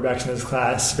rated quarterbacks in his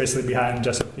class, basically behind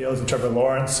Justin Fields and Trevor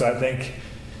Lawrence. So I think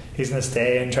he's going to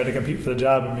stay and try to compete for the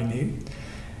job. I mean,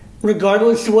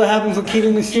 regardless of what happens with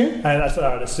Keaton this year? That's what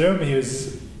I would assume. He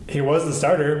was the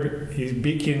starter. He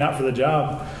beat Keaton out for the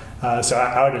job. So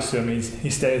I would assume he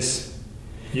stays.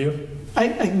 You?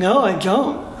 No, I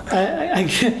don't.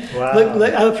 Wow.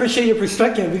 Look, I appreciate your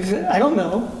perspective because I don't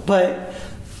know, but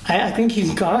I think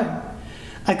he's gone.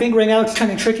 I think right now it's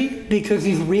kind of tricky because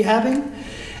he's rehabbing,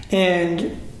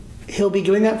 and he'll be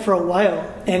doing that for a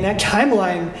while, and that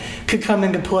timeline could come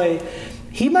into play.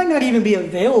 He might not even be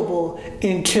available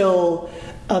until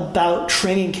about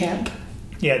training camp.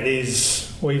 Yeah,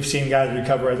 we've seen guys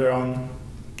recover at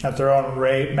their own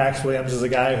rate. Max Williams is a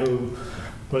guy who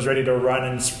was ready to run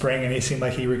in spring, and he seemed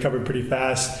like he recovered pretty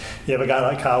fast. You have a guy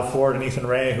like Kyle Ford and Ethan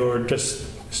Ray who are just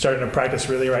starting to practice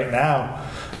really right now.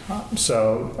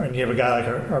 And you have a guy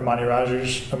like Amari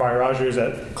Rogers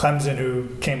at Clemson who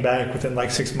came back within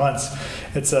like 6 months.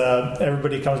 It's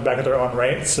everybody comes back at their own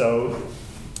rate. So,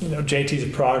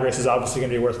 JT's progress is obviously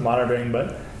going to be worth monitoring.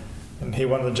 And he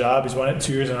won the job. He's won it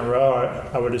 2 years in a row.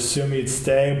 I would assume he'd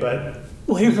stay, but.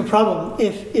 Well, here's the problem.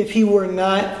 If he were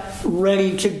not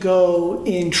ready to go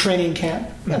in training camp,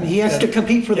 I mean, he has to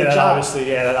compete for the job.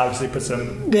 That obviously puts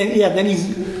him. Then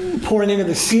he's pouring into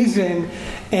the season,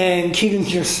 and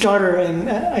Keaton's your starter, and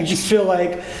I just feel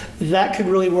like that could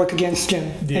really work against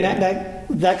him, and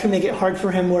that could make it hard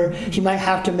for him, where he might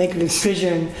have to make a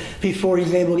decision before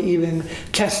he's able to even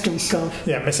test himself.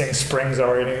 Yeah, missing spring's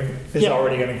already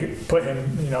going to put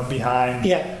him, behind.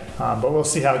 Yeah. But we'll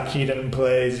see how Keaton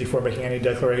plays before making any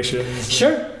declarations.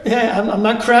 Sure. Yeah, I'm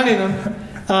not crowning him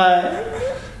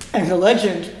as a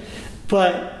legend,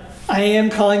 but I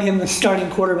am calling him the starting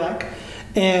quarterback.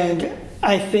 And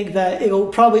I think that it'll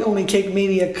probably only take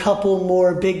maybe a couple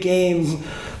more big games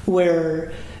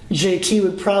where JT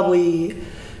would probably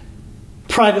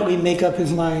privately make up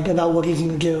his mind about what he's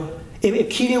going to do.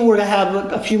 If Keaton were to have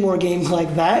a few more games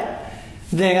like that,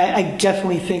 then I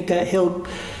definitely think that he'll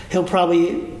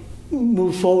probably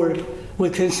move forward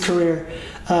with his career.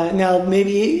 Now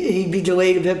maybe he'd be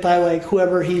delayed a bit by like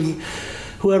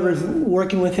whoever's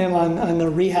working with him on the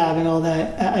rehab and all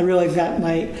that. I realize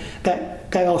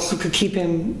that also could keep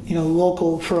him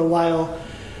local for a while,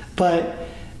 but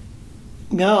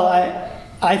no,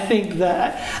 I think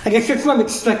that I guess that's what I'm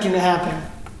expecting to happen.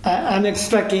 I'm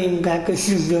expecting that this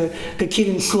is the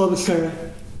Keaton Slovis era.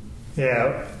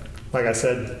 Yeah, like I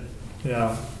said, we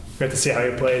have to see how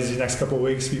he plays these next couple of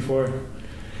weeks before.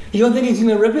 You don't think he's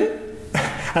going to rip it?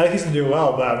 I think he's going to do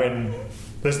well, but I mean,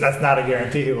 that's not a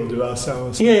guarantee he will do well.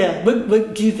 So yeah.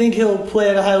 But do you think he'll play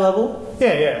at a high level?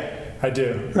 Yeah, I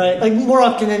do. Right, like more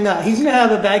often than not, he's going to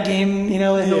have a bad game.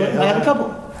 He'll have a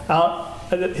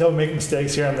couple. He'll make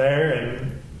mistakes here and there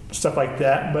and stuff like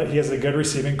that, but he has a good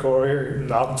receiving core.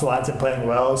 The offensive line's been playing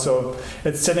well, so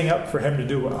it's setting up for him to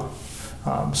do well.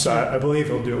 I believe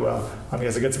he'll do well. He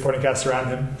has a good supporting cast around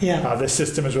him. Yeah. This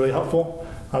system is really helpful.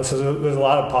 So there's a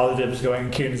lot of positives going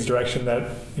in Keaton's direction. That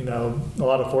a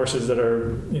lot of forces that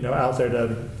are out there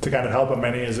to kind of help him.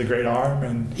 And he has a great arm,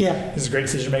 and he's a great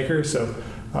decision maker. So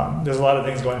there's a lot of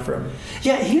things going for him.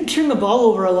 Yeah, he turned the ball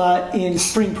over a lot in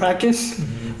spring practice,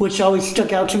 which always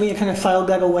stuck out to me. I kind of filed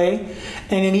that away.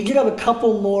 And then he did have a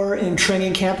couple more in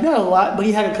training camp. Not a lot, but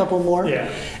he had a couple more.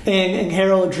 Yeah. And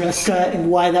Harrell addressed that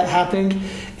and why that happened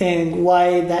and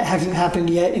why that hasn't happened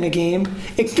yet in a game.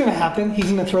 It's going to happen. He's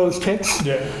going to throw his picks.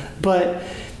 Yeah. But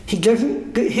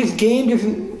his game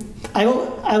doesn't,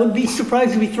 I would be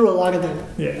surprised if he threw a lot of them.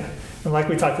 Yeah. And like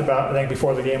we talked about, I think,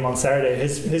 before the game on Saturday,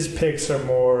 his picks are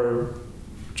more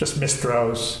just missed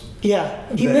throws.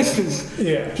 Yeah, he misses.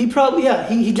 Yeah.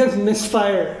 He does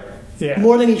misfire. Yeah.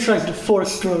 More than he tries to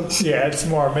force throws. Yeah, it's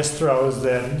more missed throws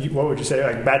than, what would you say,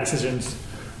 like bad decisions.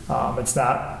 It's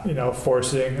not,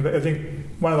 forcing. I think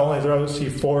one of the only throws he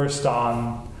forced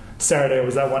on Saturday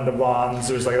was that one to Bonds.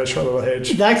 There was like a short little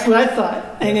hitch. That's what I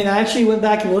thought. And then I actually went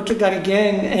back and looked at that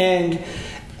again, and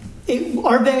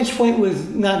our vantage point was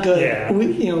not good. Yeah.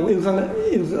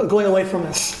 It was going away from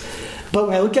us. But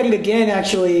when I looked at it again,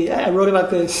 actually, I wrote about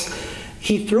this.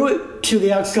 He threw it to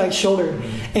the outside shoulder,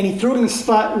 and he threw it in a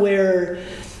spot where,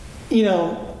 he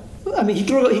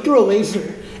threw a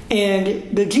laser, and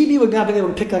the DB would not have been able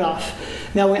to pick that off.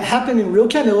 Now, when it happened in real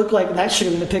time, it looked like that should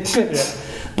have been a pick six.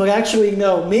 Yeah. But actually,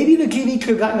 no. Maybe the DB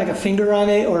could have gotten like a finger on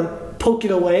it or poked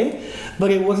it away,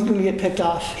 but it wasn't going to get picked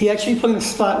off. He actually put it in a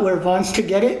spot where Vaughns could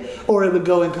get it, or it would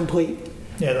go incomplete.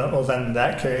 Yeah, well, then in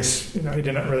that case, he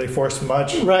didn't really force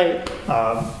much. Right.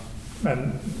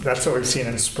 And that's what we've seen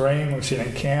in spring, we've seen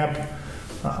in camp.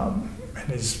 And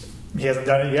he hasn't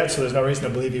done it yet, so there's no reason to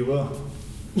believe he will.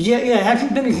 Yeah, it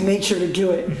hasn't been his nature to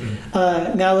do it.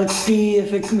 Now let's see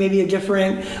if it's maybe a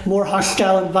different, more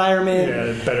hostile environment.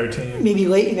 Yeah, better team. Maybe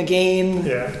late in the game.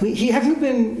 Yeah. He hasn't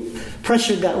been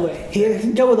pressured that way. He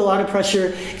hasn't dealt with a lot of pressure.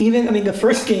 The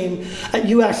first game,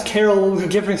 you asked Harold what was the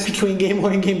difference between game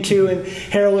 1 and game 2, and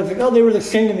Harold was like, oh, they were the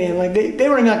same to me. I'm like, they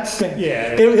were not the same.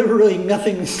 Yeah. They were really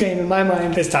nothing the same in my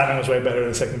mind. His timing was way better in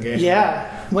the second game.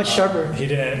 Yeah, much sharper. He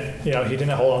didn't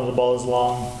hold on to the ball as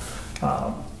long.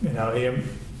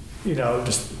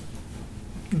 Just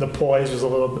the poise was a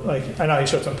little bit like, I know he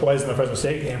showed some poise in the Fresno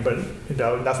State game, but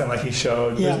nothing like he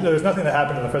showed. Yeah. There's nothing that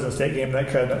happened in the Fresno State game that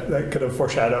could have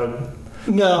foreshadowed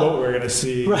No. what we were going to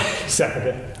see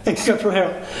Saturday. Except for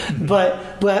Harold.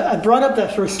 But I brought up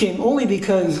that first game only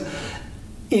because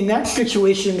in that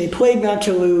situation they played not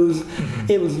to lose.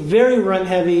 It was very run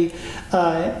heavy.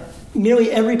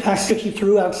 Nearly every pass that he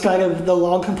threw outside of the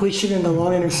long completion and the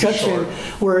long interception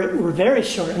were very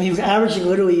short. He was averaging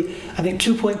literally, I think,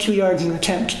 2.2 yards an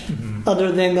attempt,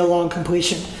 other than the long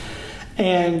completion.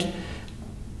 And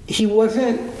he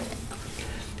wasn't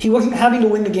having to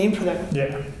win the game for them.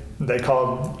 Yeah, they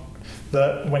called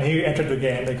when he entered the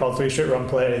game, they called 3 straight run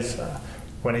plays.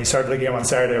 When he started the game on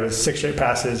Saturday, it was 6 straight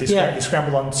passes. He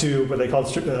scrambled on 2, but they called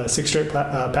 6 straight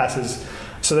passes.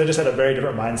 So they just had a very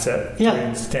different mindset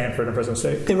between Stanford and Fresno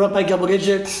State. They were up by double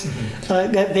digits.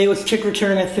 That Bayless kick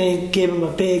return, I think, gave them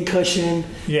a big cushion.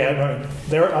 Yeah,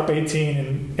 they were up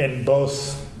 18 in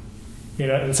both, in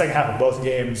the second half of both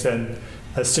games. And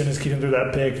as soon as Keaton threw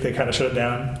that pick, they kind of shut it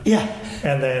down. Yeah.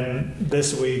 And then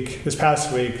this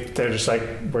past week, they're just like,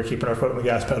 we're keeping our foot on the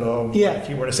gas pedal. Yeah.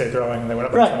 We're going to stay throwing. And they went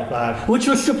up by 25. Which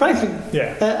was surprising.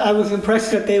 Yeah. I was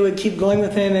impressed that they would keep going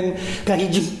with him and that he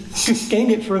just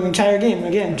sustained it for an entire game.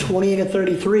 Again,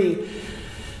 20-33.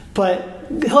 But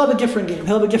he'll have a different game.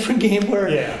 He'll have a different game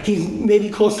where he's maybe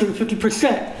closer to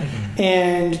 50%.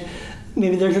 And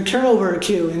maybe there's a turnover or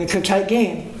 2 and it's a tight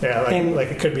game. Yeah, like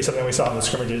it could be something we saw in the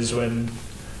scrimmages when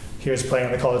he was playing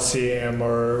in the Coliseum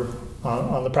or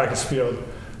on the practice field,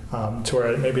 to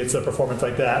where maybe it's a performance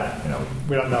like that.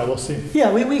 We don't know. We'll see.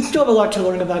 Yeah, we still have a lot to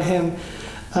learn about him.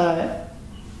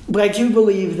 But I do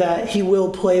believe that he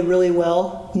will play really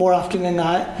well more often than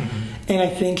not. And I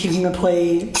think he's going to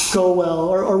play so well,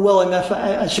 or well enough,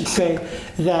 I should say,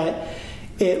 that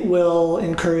it will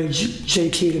encourage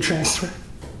JT to transfer.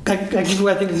 That's just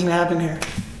what I think is going to happen here.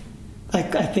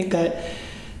 I think that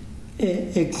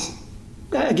it's,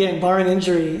 again, barring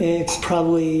injury, it's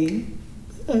probably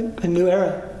a new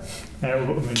era.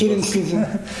 Keaton's season.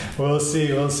 We'll see.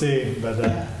 But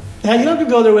yeah, you don't have to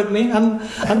go there with me.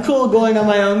 I'm cool going on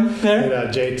my own there.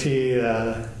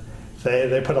 JT,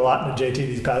 they put a lot into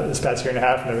JT this past year and a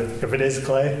half. And if it is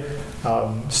Clay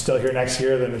still here next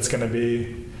year, then it's going to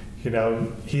be,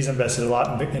 he's invested a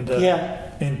lot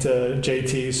into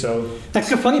JT. So that's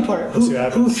the funny part.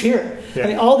 Who's here?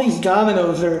 Yeah. All these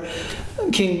dominoes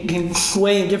can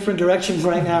sway in different directions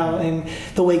right now, and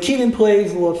the way Keaton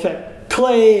plays will affect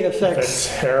Clay. It affects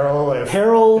Harold.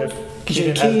 If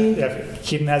JT. If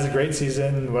Keaton has a great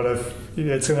season, what if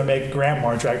it's going to make Graham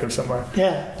more attractive somewhere?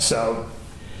 Yeah. So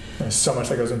there's so much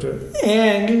that goes into it.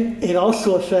 And it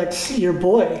also affects your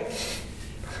boy,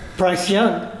 Bryce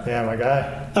Young. Yeah, my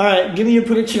guy. All right, give me your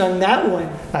prediction on that one.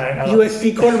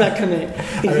 USC quarterback commit.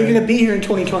 Is he going to be here in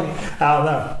 2020? I don't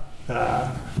know.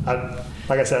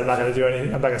 Like I said, I'm not going to do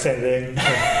anything. I'm not going to say anything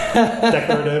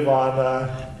decorative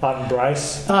on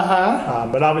Bryce.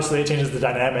 But obviously, it changes the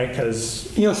dynamic because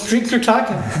streaks are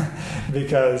talking.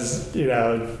 Because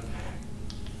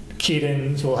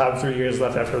Keaton will have 3 years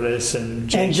left after this, and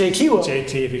JT will.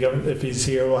 JT, if he's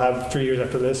here, will have 3 years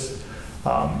after this.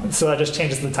 So that just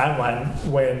changes the timeline.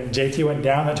 When JT went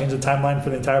down, that changed the timeline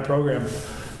for the entire program.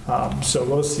 So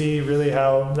we'll see really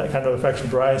how that kind of affects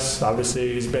Bryce.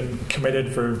 Obviously, he's been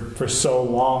committed for so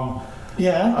long.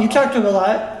 Yeah, you talked to him a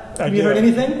lot. Have you heard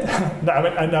anything?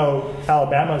 I know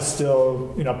Alabama's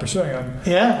still pursuing him.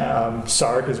 Yeah.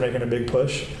 Sark is making a big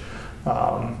push.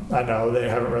 I know they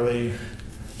haven't really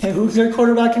And who's their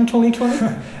quarterback in 2020?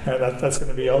 And that's going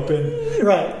to be open.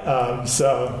 Right.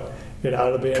 So,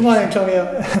 it'll be. Come on,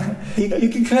 Antonio. you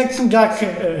can connect some dots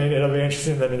here. It'll be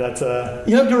interesting. I mean, that's a.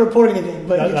 You don't have to report anything,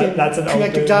 but you can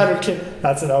connect a dot or two.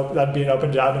 That'd be an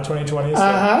open job in 2020.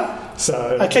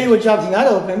 So I tell you what job's not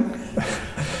open.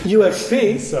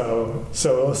 USC. So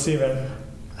we'll see, man.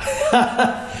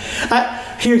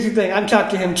 Here's the thing. I've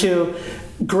talked to him too.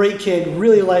 Great kid.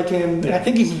 Really like him. And I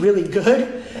think he's really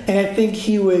good. And I think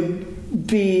he would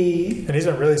be. And he's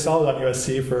been really solid on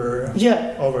USC for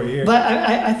over a year. But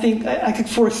I think I could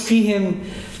foresee him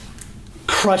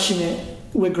crushing it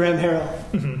with Graham Harrell.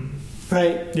 Mm-hmm.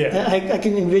 Right? Yeah. I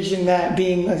can envision that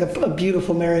being like a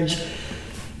beautiful marriage.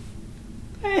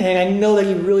 And I know that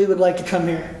he really would like to come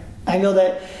here. I know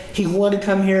that he wanted to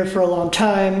come here for a long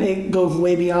time. It goes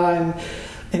way beyond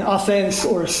an offense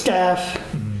or a staff.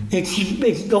 Mm-hmm.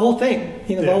 It's the whole thing.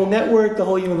 The whole network, the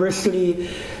whole university.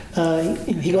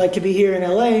 He'd like to be here in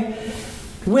LA.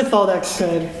 With all that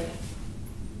said,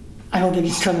 I don't think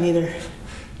he's coming either.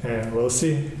 Yeah, we'll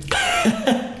see.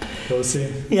 We'll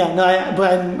see. Yeah, no,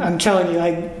 but I'm telling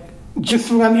you, just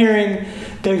what I'm hearing,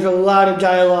 there's a lot of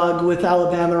dialogue with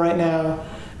Alabama right now.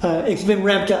 It's been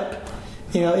ramped up.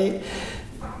 I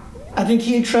think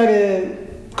he had tried to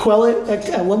quell it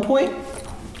at one point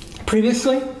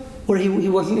previously, where he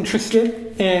wasn't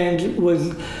interested and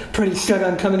was pretty set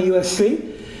on coming to USC.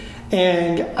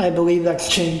 And I believe that's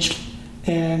changed.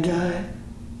 And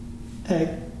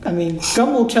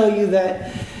some will tell you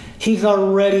that he's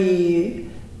already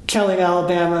telling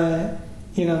Alabama,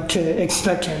 to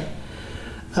expect him.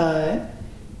 I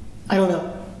don't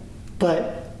know,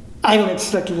 but I don't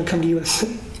expect him to come to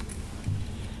USC.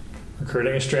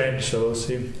 Recruiting is strange, so we'll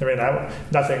see. I mean,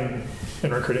 nothing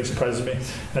in recruiting surprises me,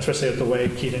 especially with the way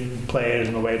Keaton played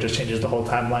and the way it just changes the whole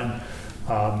timeline.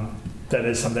 That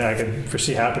is something I could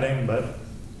foresee happening, but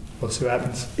we'll see what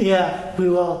happens. Yeah, we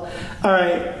will. All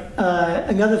right.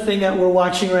 Another thing that we're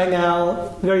watching right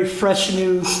now, very fresh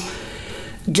news.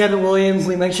 Devin Williams,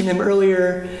 we mentioned him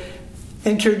earlier,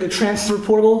 entered the transfer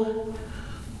portal.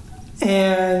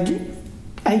 And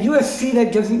at USC,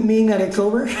 that doesn't mean that it's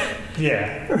over.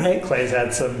 Yeah. Right? Clay's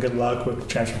had some good luck with the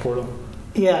transfer portal.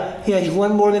 Yeah, he's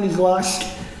won more than he's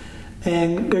lost.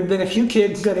 And there have been a few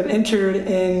kids that have entered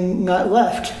and not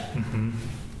left. Mm-hmm.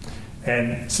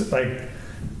 And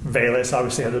Velus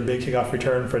obviously had a big kickoff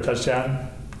return for a touchdown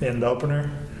in the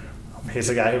opener. He's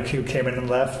a guy who came in and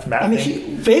left.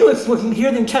 Velus wasn't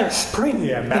here the entire spring.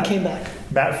 Yeah, Matt came back.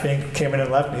 Matt Fink came in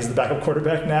and left, and he's the backup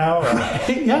quarterback now.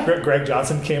 Yeah. Greg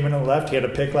Johnson came in and left. He had a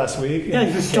pick last week. Yeah,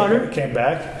 he's a starter. Came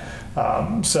back.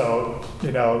 So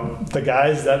the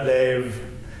guys that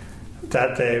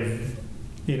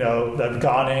have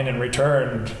gone in and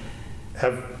returned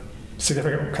have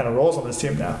significant kind of roles on this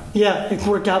team now. Yeah, it's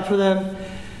worked out for them.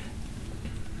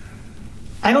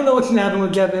 I don't know what's going to happen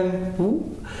with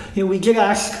Devin. We get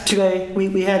asked today.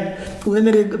 We had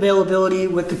limited availability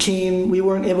with the team. We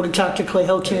weren't able to talk to Clay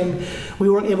Helton. We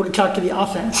weren't able to talk to the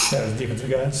offense. Yeah, the defensive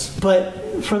guys.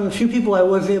 But from the few people I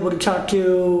was able to talk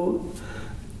to,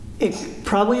 it's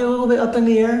probably a little bit up in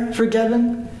the air for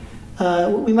Devin.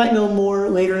 We might know more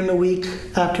later in the week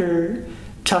after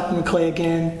talking to Clay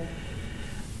again.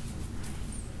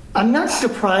 I'm not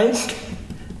surprised,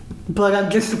 but I'm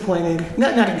disappointed.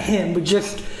 Not in him, but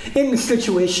just in the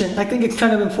situation. I think it's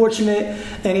kind of unfortunate,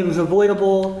 and it was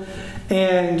avoidable.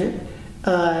 And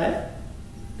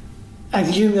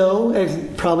as you know, as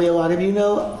probably a lot of you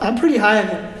know, I'm pretty high on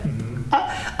him.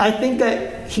 Mm-hmm. I think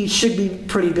that he should be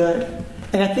pretty good.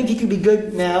 And I think he could be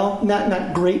good now.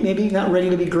 Not great, maybe. Not ready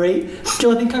to be great.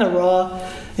 Still, I think kind of raw.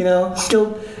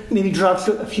 Still maybe drops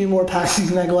a few more passes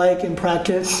than I'd like in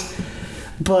practice.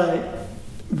 But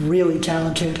really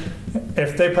talented.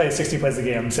 If they play 60 plays a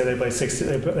game, say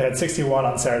they had 61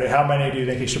 on Saturday, how many do you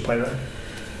think he should play then?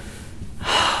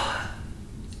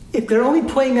 If they're only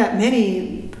playing that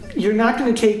many, you're not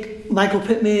going to take Michael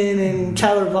Pittman and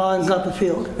Tyler Vaughn off the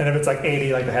field. And if it's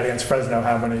 80 like they had against Fresno,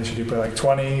 how many should you play?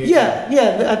 20? Yeah.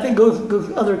 I think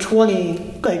those other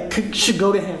 20 should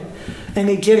go to him. And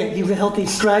they didn't. He was a healthy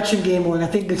scratch in game one. I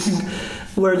think this is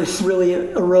where this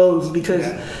really arose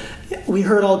because we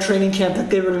heard all training camp that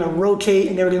they were going to rotate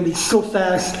and they were going to be so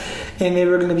fast and they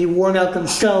were going to be worn out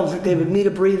themselves that they would need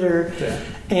a breather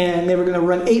and they were going to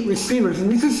run 8 receivers. And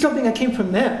this is something that came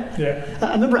from them. Yeah.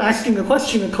 I remember asking the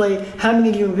question to Clay, how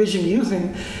many do you envision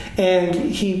using? And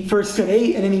he first said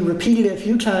 8 and then he repeated it a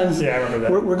few times. Yeah, I remember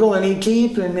that. We're going 8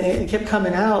 deep and it kept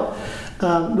coming out.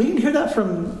 We didn't hear that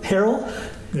from Harrell.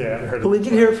 Yeah, I heard it. But we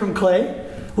did hear it from Clay.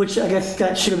 Which I guess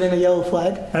that should have been a yellow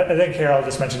flag. I think Harrell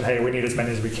just mentioned, hey, we need as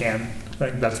many as we can. I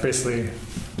think that's basically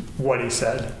what he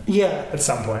said. Yeah. At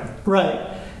some point.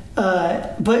 Right.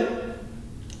 But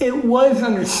it was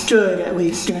understood, at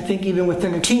least, and I think even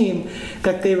within the team,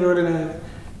 that they were going to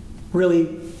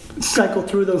really cycle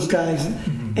through those guys.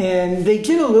 Mm-hmm. And they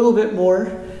did a little bit more.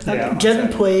 Devin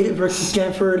played versus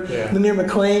Stanford. Yeah. Lemire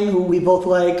McClain, who we both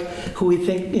like, who we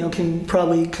think can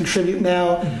probably contribute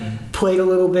now, played a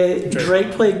little bit.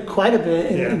 Drake played quite a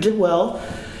bit and did well.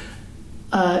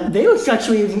 They was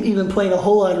actually even playing a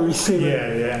whole lot of receiver.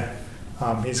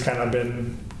 Yeah. He's kind of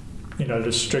been,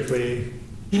 just strictly.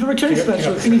 He's a return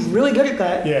specialist, and he's really good at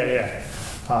that. Yeah.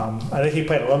 I think he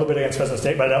played a little bit against Fresno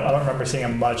State, but I don't remember seeing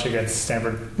him much against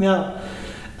Stanford. No,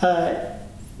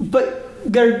 but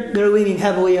they're leaning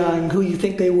heavily on who you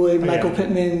think they would: Michael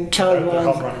Pittman, Charlie Wong,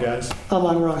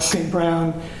 Amon-Ra St.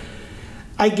 Brown.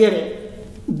 I get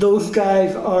it; those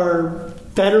guys are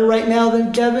better right now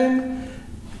than Devin.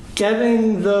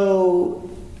 Devin, though,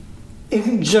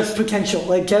 isn't just potential.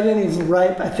 Like Devin is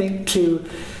ripe, I think, to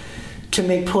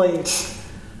make plays.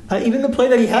 Even the play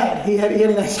that he had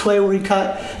a nice play where he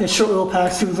caught a short little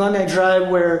pass. He was on that drive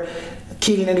where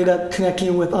Keaton ended up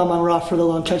connecting with Amon-Ra for the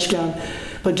long touchdown.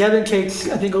 But Devin takes,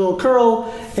 I think, a little curl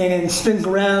and then spins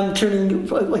around, turning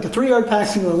like a 3-yard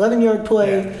pass into an 11-yard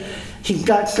play. Yeah. He's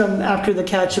got some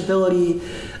after-the-catch ability.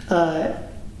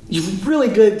 Really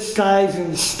good size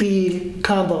and speed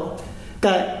combo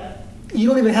that you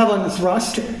don't even have on this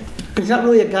roster. There's not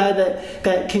really a guy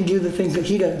that can do the things that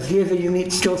he does. He has a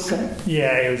unique skill set.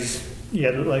 Yeah, it was.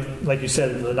 Yeah, like you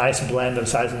said, the nice blend of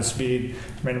size and speed.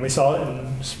 I mean, we saw it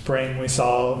in spring. We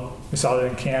saw it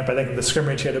in camp. I think in the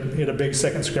scrimmage, he had a big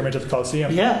second scrimmage at the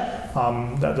Coliseum. Yeah.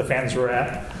 That the fans were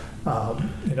at.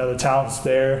 The talent's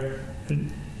there.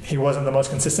 He wasn't the most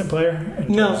consistent player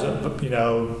in terms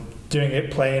of doing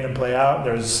it play in and play out.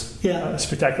 There's a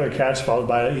spectacular catch followed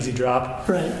by an easy drop.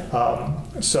 Right.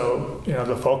 So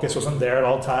the focus wasn't there at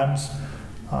all times.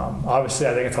 Obviously,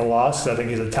 I think it's a loss. I think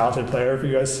he's a talented player for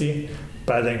USC.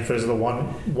 But I think if there's the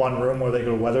one room where they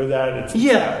could weather that, it's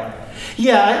that one.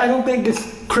 Yeah, I don't think this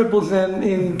cripples them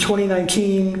in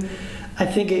 2019. I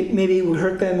think it maybe would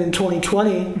hurt them in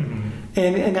 2020. Mm-hmm.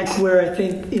 And that's where I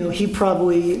think he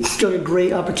probably still had a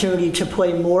great opportunity to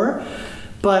play more.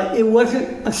 But it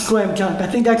wasn't a slam dunk. I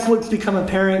think that's what's become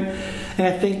apparent, and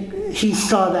I think he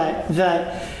saw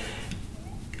that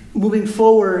moving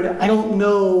forward, I don't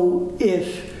know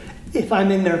if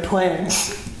I'm in their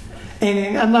plans.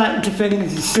 And I'm not defending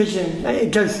his decision.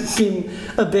 It does seem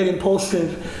a bit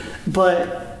impulsive,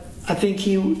 but I think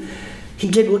he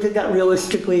did look at that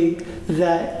realistically.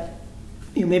 That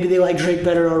maybe they like Drake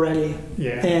better already.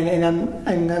 Yeah. And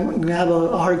I'm gonna have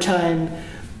a hard time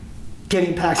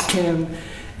getting past him.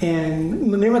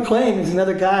 And Lemire McClain is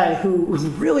another guy who was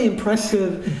really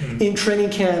impressive in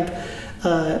training camp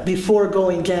before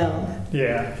going down.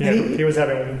 Yeah, he was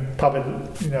having probably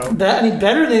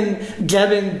better than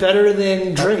Devin, better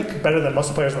than Drake, better than most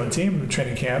of the players on the team in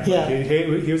training camp. Yeah,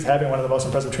 he was having one of the most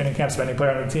impressive training camps of any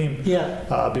player on the team.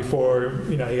 Yeah, before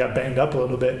he got banged up a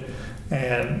little bit,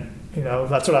 and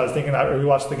that's what I was thinking about. We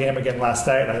watched the game again last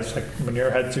night, and I was like, Lemire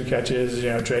had 2 catches.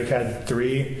 Drake had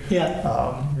 3.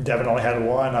 Yeah. Devin only had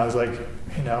 1. I was like,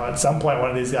 at some point, one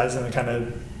of these guys is going to kind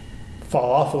of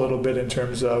fall off a little bit in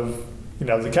terms of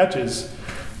the catches.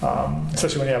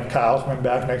 Especially when you have Kyle coming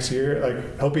back next year.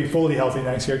 Like, he'll be fully healthy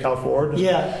next year, Kyle Ford.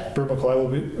 Yeah. Bru McCoy will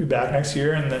be back next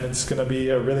year, and then it's going to be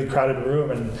a really crowded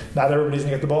room, and not everybody's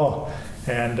going to get the ball.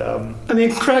 And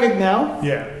it's crowded now.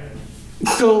 Yeah.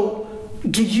 So,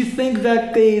 did you think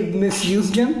that they've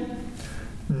misused him?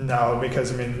 No,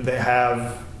 because they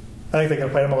have. I think they could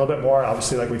have played him a little bit more.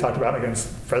 Obviously, like we talked about against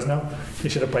Fresno, he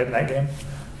should have played in that game.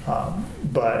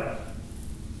 But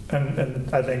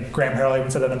I think Graham Harrell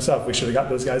even said that himself. We should have got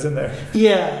those guys in there.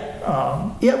 Yeah.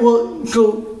 Well,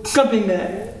 so something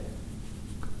that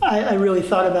I really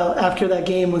thought about after that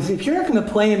game was, if you're not going to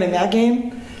play him in that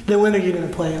game, then when are you going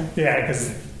to play him? Yeah,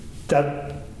 because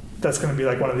that's going to be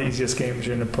like one of the easiest games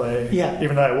you're going to play. Yeah.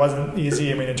 Even though it wasn't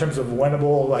easy. In terms of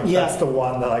winnable, that's the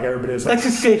one that everybody is like. That's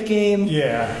a safe game.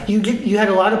 Yeah. You had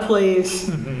a lot of plays.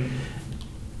 Mm-hmm.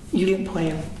 You didn't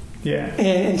play him. Yeah.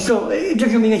 And so it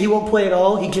doesn't mean that he won't play at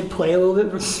all. He did play a little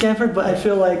bit with Stanford, but I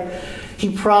feel like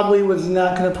he probably was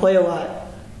not going to play a lot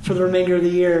for the remainder of the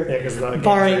year,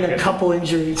 barring a couple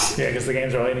injuries. Yeah, because the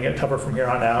games are only going to get tougher from here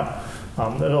on out.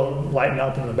 It'll lighten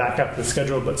up in the back half of the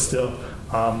schedule, but still,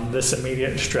 this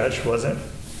immediate stretch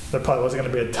there probably wasn't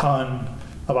going to be a ton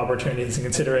of opportunities, and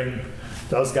considering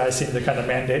those guys seem to kind of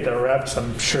mandate their reps,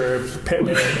 I'm sure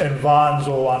Pittman and Vaughns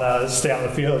will want to stay on the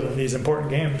field in these important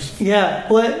games. Yeah,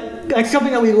 well, that's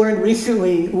something that we learned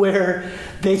recently, where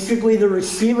basically the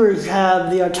receivers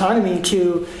have the autonomy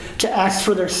to ask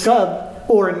for their sub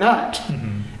or not.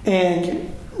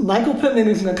 And Michael Pittman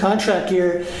is in a contract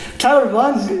year. Tyler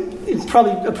Vaughn's is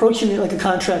probably approaching it like a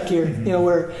contract year,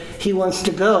 where he wants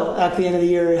to go at the end of the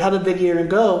year, have a big year and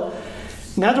go.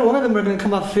 Neither one of them are going to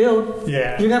come off the field.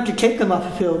 Yeah. You're going to have to take them off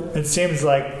the field. It seems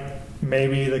like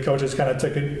maybe the coaches kind of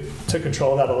took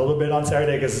control of that a little bit on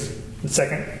Saturday, because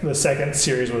the second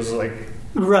series was like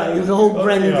right. It was a whole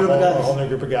brand new group of guys. A whole new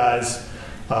group of guys.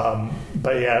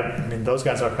 But yeah, I mean, those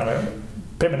guys are kind of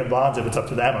Pittman and Bonds. If it's up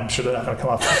to them, I'm sure they're not going to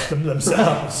come off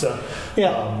themselves. So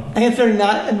yeah, and if they're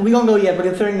not, and we don't know yet, but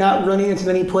if they're not running as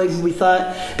many plays as we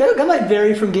thought, that might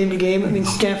vary from game to game. I mean,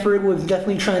 Stanford was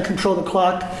definitely trying to control the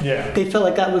clock. Yeah, they felt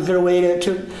like that was their way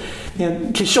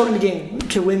to shorten the game,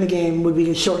 to win the game would be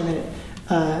to shorten it.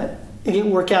 It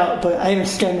didn't work out, but I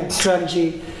understand that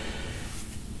strategy.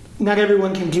 Not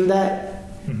everyone can do that.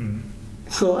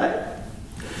 So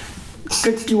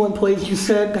 61 plays, you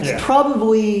said, that's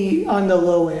probably on the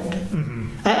low end.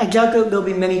 I doubt there'll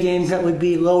be many games that would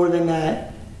be lower than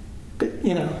that, but,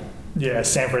 Yeah,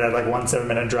 Stanford had like 1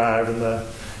 7-minute drive in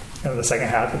the second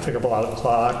half that took up a lot of the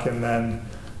clock, and then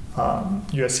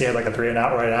USC had like a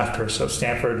 3-and-out right after, so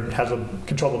Stanford had to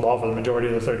control the ball for the majority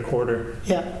of the third quarter.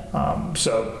 Yeah.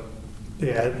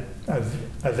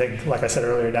 I think, like I said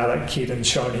earlier, now that Keaton's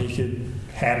shown he could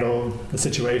handle the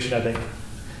situation, I think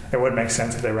it would make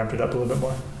sense if they ramped it up a little bit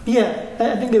more. Yeah,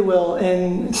 I think they will.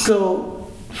 And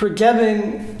so for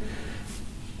Devin,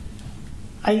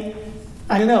 I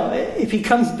don't know. If he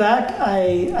comes back,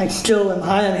 I still am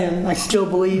high on him. I still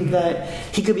believe that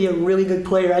he could be a really good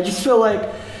player. I just feel like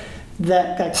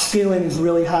that ceiling is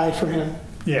really high for him.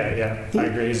 Yeah, I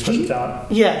agree. He's special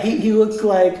talent. Yeah, he looks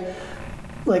like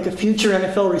a future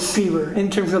NFL receiver in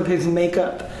terms of his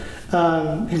makeup,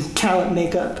 his talent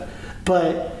makeup.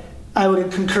 But I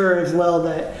would concur as well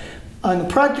that on the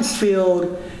practice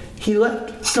field, he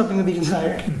left something to be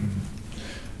desired.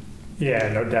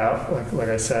 Yeah, no doubt. Like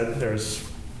I said, there's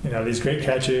these great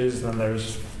catches, and then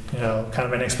there's kind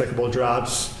of inexplicable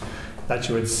drops that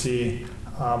you would see.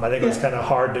 I think it was kind of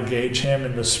hard to gauge him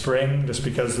in the spring just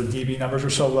because the DB numbers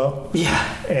were so low.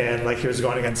 Yeah. And like he was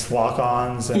going against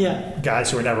walk-ons and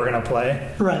guys who were never going to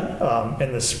play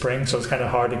in the spring. So it's kind of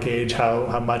hard to gauge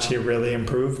how much he really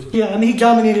improved. Yeah, I mean, he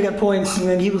dominated at points, and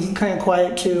then he was kind of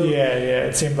quiet too. Yeah.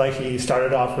 It seemed like he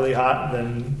started off really hot,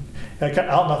 and then I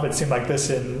don't know if it seemed like this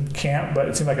in camp, but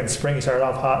it seemed like in spring he started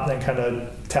off hot, then kind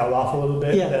of tailed off a little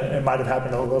bit. Yeah. And it might have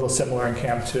happened a little similar in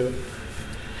camp too.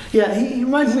 Yeah, he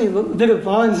reminds me a bit of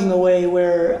Vaughns in the way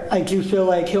where I do feel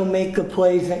like he'll make the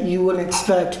plays that you wouldn't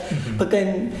expect, but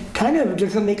then kind of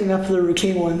doesn't make enough of the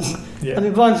routine ones. Yeah. I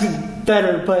mean, Vaughns is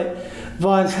better, but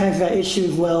Vaughns has that issue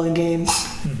as well in games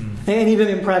and even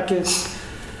in practice.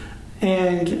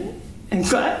 And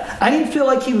so I didn't feel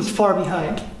like he was far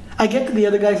behind. I get that the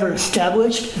other guys are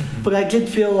established, but I did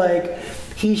feel like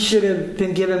he should have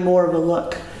been given more of a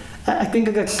look. I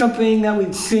think that's something that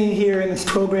we've seen here in this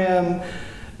program.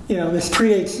 This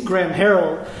predates Graham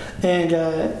Harrell, and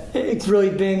it's really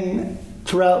been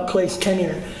throughout Clay's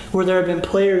tenure where there have been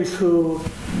players who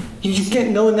you just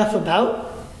didn't know enough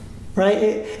about, right?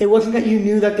 It wasn't that you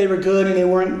knew that they were good and they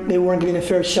weren't getting a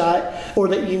fair shot, or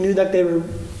that you knew that they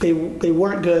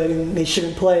weren't good and they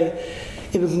shouldn't play.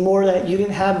 It was more that you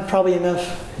didn't have probably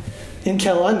enough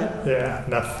intel on them. Yeah,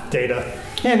 enough data.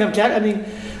 Yeah, enough data. I mean,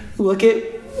 look at,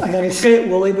 I gotta say it,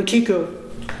 Wole Betiku,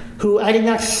 who I did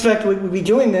not suspect would be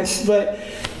doing this, but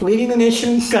leading the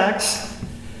nation in sacks,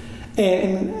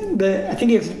 and I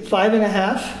think it's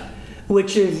 5.5,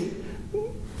 which is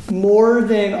more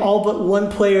than all but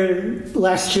one player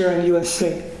last year on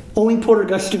USC. Only Porter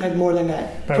Gustin had more than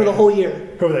that for the whole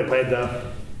year. Who have they played though?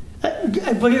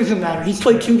 But it doesn't matter. He's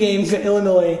played 2 games at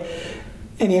Illinois,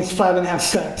 and he has 5.5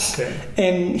 sacks. Okay.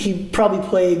 And he probably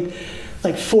played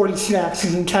like 40 snaps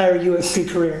his entire USC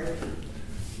career.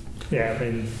 Yeah, I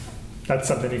mean, that's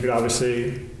something you could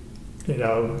obviously,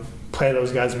 play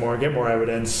those guys more, get more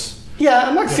evidence. Yeah,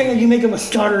 I'm not saying that you make them a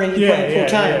starter and you play them full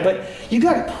time, but you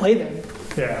got to play them.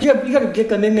 Yeah. You got to get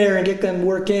them in there and get them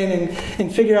work in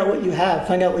and figure out what you have,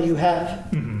 find out what you have.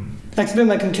 Mm-hmm. That's been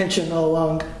my contention all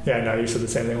along. Yeah, no, you said the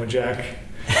same thing with Jack.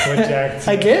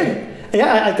 I did.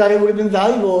 Yeah, I thought it would have been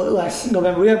valuable last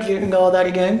November. We don't have to get into all that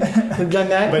again. We've done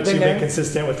that. But you've been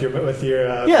consistent with your belief.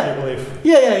 Yeah.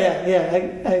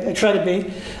 I try to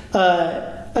be.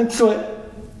 And so I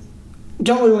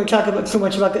don't really want to talk about so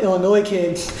much about the Illinois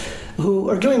kids who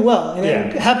are doing well. And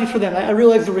I'm happy for them. I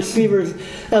realize the receivers,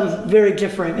 that was very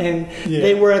different, and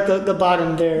they were at the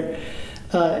bottom there.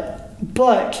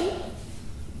 But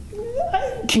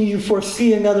can you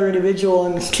foresee another individual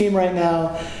on this team right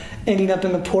now ending up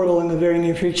in the portal in the very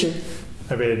near future?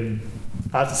 I mean,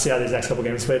 I'll have to see how these next couple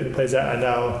games plays out. I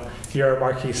know you're a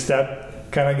Marquis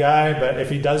Step kind of guy, but if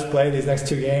he does play these next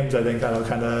 2 games, I think that'll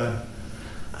kind of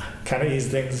ease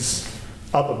things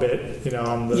up a bit, you know.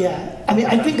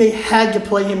 I think they had to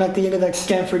play him at the end of that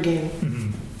Stanford game. Mm-hmm.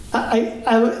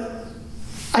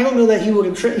 I don't know that he would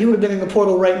have been in the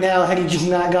portal right now had he just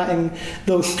not gotten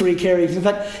those 3 carries. In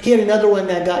fact, he had another one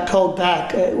that got called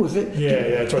back. Was it?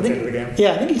 Yeah, towards the end of the game.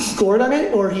 Yeah, I think he scored on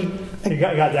it, or he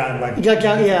got down in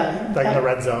the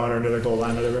red zone or near the goal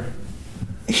line, whatever.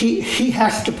 He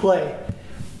has to play.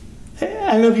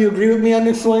 I don't know if you agree with me on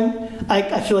this one.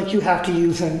 I feel like you have to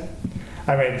use him.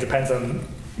 I mean, it depends on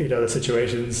the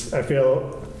situations. I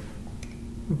feel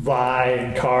Vi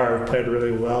and Carr have played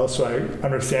really well, so I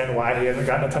understand why he hasn't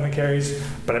gotten a ton of carries.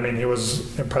 But I mean, he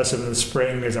was impressive in the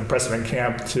spring. He was impressive in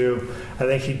camp too. I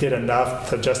think he did enough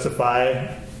to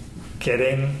justify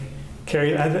getting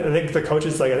carry. I think the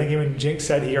coaches, I think even Jinx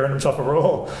said he earned himself a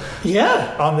role.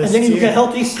 Yeah, on this and then team. he was a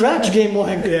healthy scratch game 1.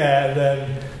 Yeah, and then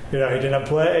he didn't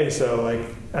play, so I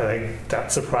think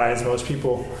that surprised most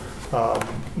people.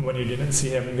 When you didn't see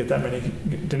him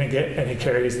didn't get any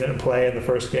carries, didn't play in the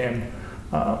first game.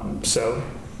 So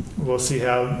we'll see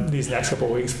how these next couple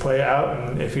of weeks play out,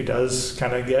 and if he does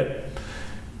kind of get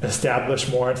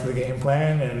established more into the game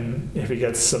plan, and if he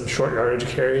gets some short yardage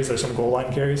carries or some goal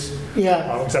line carries.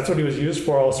 Yeah. Because that's what he was used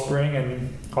for all spring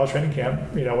and all training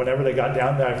camp. Whenever they got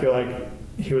down there, I feel like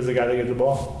he was the guy that gets the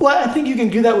ball. Well, I think you can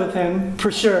do that with him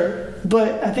for sure,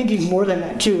 but I think he's more than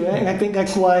that too, and I think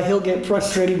that's why he'll get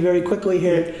frustrated very quickly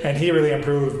here. And he really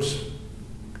improved.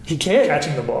 He did.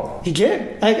 Catching the ball. He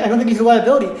did. I don't think he's a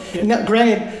liability. Yeah. Now,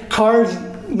 granted, Carr's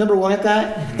number 1 at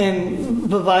that, and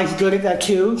Vavai's good at that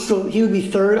too, so he would be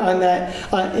 3rd on that,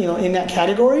 in that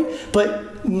category, but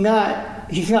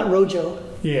he's not Rojo.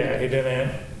 Yeah,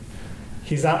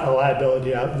 he's not a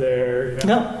liability out there.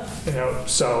 No.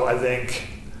 So I think,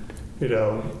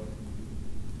 I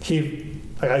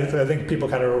think people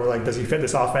kind of were like, does he fit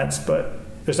this offense? But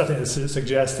there's nothing to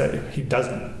suggest that he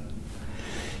doesn't.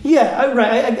 Yeah,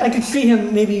 right. I could see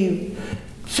him maybe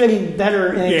fitting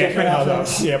better in a different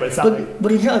offense. Yeah, but it's not.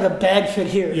 But he's not like a bad fit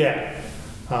here. Yeah,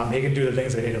 he can do the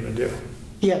things they need him to do.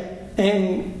 Yeah,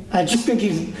 and I just think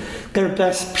he's their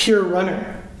best pure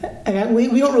runner, and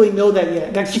we don't really know that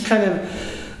yet. That's just kind of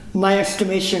my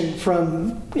estimation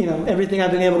from everything I've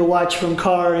been able to watch from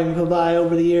Carr and Vavai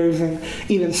over the years, and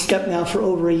even Step now for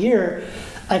over a year.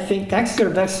 I think that's their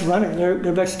best runner,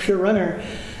 their best pure runner,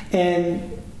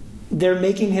 and they're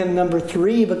making him number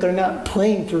 3, but they're not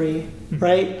playing 3,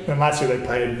 right? And last year they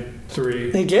played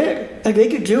 3. They did. They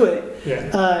could do it.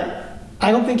 Yeah.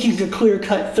 I don't think he's a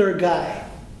clear-cut 3rd guy,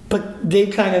 but they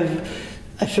kind of,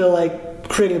 I feel like,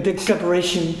 created a big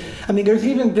separation. I mean, there's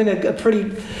even been a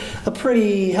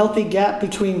pretty healthy gap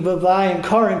between Vavai and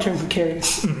Carr in terms of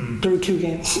carries through 2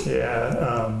 games.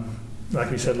 Yeah. Like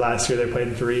we said, last year they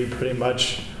played 3 pretty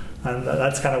much, and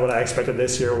that's kind of what I expected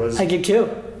this year was. I did too.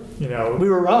 We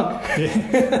were wrong.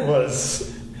 Was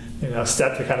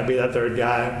Step to kind of be that 3rd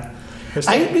guy.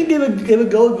 I think they would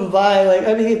go with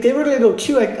Vavai. If they were going to go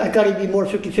 2, I thought it'd be more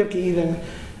 50-50 even.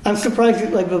 I'm surprised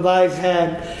that Vavai's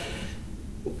had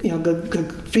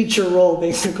the feature role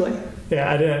basically.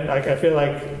 Yeah, I didn't. I feel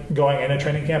like going into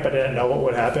training camp, I didn't know what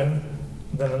would happen.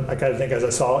 Then I kind of think as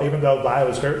I saw, even though Vi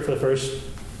was hurt for the first.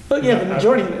 But the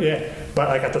majority of it. Yeah,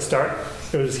 but at the start,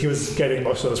 he was getting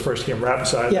most of those first game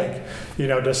reps. So I think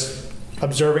just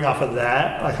observing off of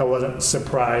that, I wasn't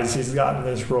surprised he's gotten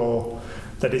this role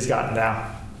that he's gotten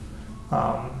now.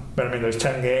 But I mean, there's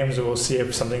 10 games, and we'll see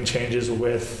if something changes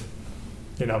with,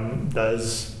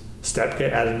 does Step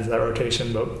get added into that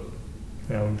rotation? But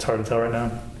it's hard to tell right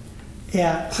now.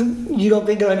 Yeah, so you don't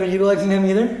think they're underutilizing him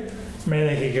either? I mean,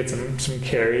 I think he gets some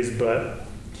carries, but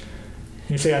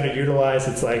you say underutilized,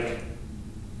 it's like,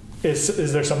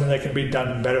 is there something that can be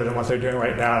done better than what they're doing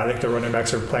right now? I think the running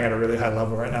backs are playing at a really high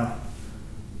level right now.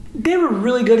 They were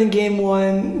really good in game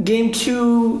 1. Game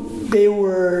 2, they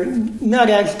were not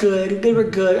as good. They were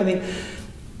good. I mean,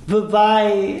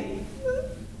 Vavai,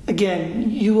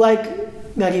 again, you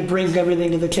like that he brings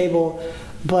everything to the table,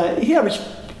 but he averaged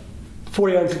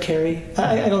 40 yards a carry.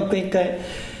 I don't think that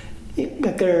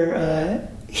they're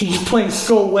he's playing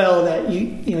so well that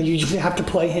you just have to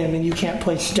play him and you can't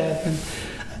play Steph. And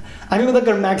I don't know that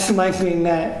they're maximizing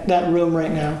that room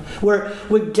right now. Where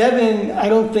with Devin, I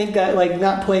don't think that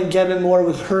not playing Devin more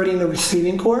was hurting the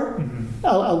receiving core. Mm-hmm.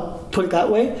 I'll put it that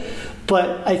way.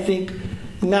 But I think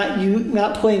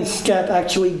not playing Steph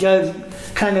actually does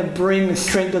kind of bring the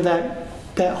strength of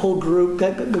that whole group,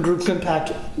 the group's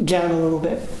impact down a little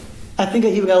bit. I think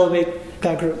that he would elevate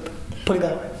that group. Put it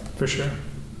that way. For sure.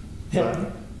 Yeah.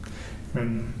 But, I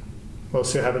mean, we'll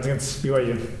see what happens against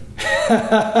BYU.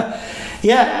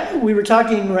 Yeah, we were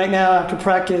talking right now after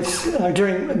practice,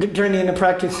 during the end of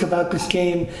practice about this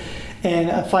game, and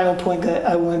a final point that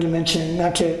I wanted to mention,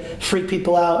 not to freak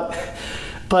people out,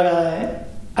 but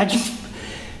I just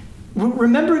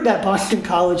remember that Boston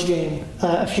College game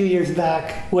a few years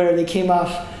back where they came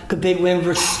off the big win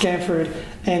versus Stanford,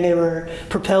 and they were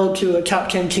propelled to a top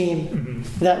 10 team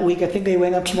that week. I think they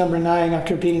went up to number 9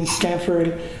 after beating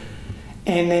Stanford,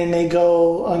 and then they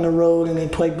go on the road and they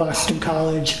play Boston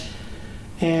College,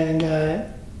 and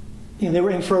they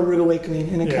were in for a rude awakening,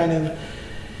 and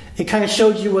it kind of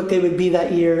showed you what they would be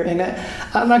that year. And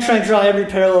I'm not trying to draw every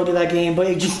parallel to that game, but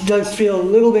it just does feel a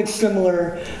little bit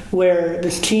similar, where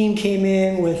this team came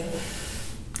in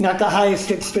with not the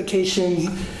highest expectations,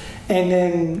 and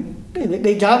then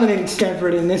they dominated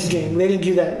Stanford in this game. They didn't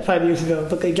do that 5 years ago,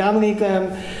 but they dominate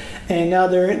them, and now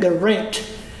they're ranked.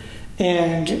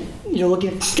 And you're looking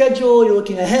at the schedule, you're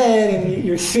looking ahead, and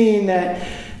you're seeing that,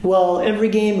 well, every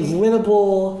game is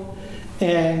winnable,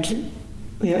 and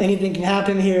anything can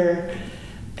happen here.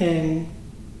 And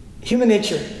human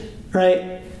nature,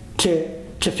 right? To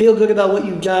feel good about what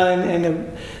you've done,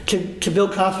 and to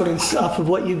build confidence off of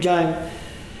what you've done.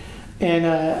 And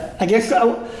I guess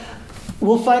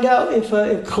we'll find out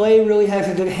if Clay really has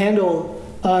a good handle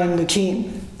on the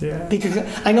team. Yeah. Because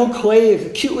I know Clay is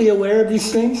acutely aware of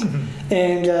these things,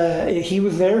 and he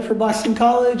was there for Boston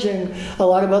College and a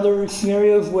lot of other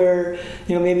scenarios where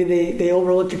maybe they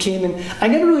overlooked the team. And I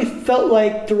never really felt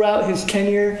like throughout his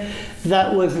tenure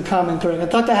that was a common thread. I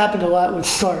thought that happened a lot with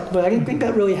Sark, but I didn't think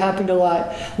that really happened a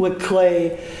lot with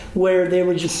Clay, where they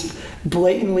were just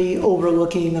blatantly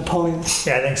overlooking opponents.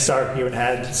 Yeah, I think Sark even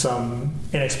had some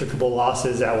inexplicable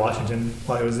losses at Washington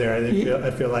while he was there.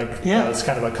 I feel like that was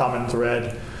kind of a common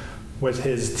thread with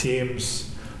his teams.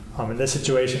 In this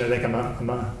situation, I think I'm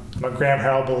a Graham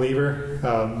Harrell believer.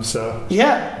 I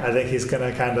think he's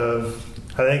going to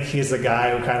I think he's the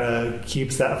guy who kind of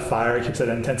keeps that fire, keeps that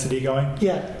intensity going.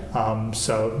 Yeah.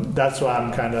 So that's why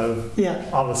I'm kind of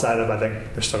on the side of I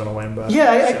think they're still going to win by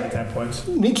 7-10 points.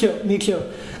 Me too.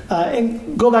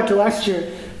 And go back to last year,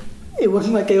 it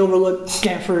wasn't like they overlooked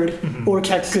Stanford or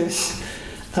Texas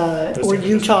or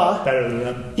Utah. Better than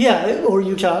them. Yeah, or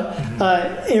Utah.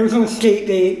 Arizona State,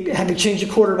 they had to change the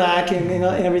quarterback and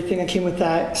everything that came with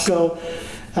that. So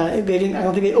they didn't. I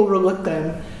don't think they overlooked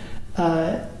them.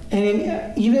 And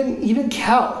then even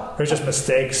Cal. There's just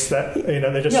mistakes that they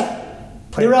just. Yeah.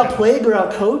 They were outplayed, they're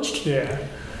outcoached. Yeah.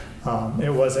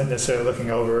 It wasn't necessarily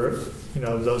looking over,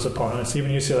 those opponents.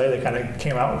 Even UCLA, they kind of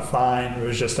came out fine. It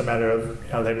was just a matter of,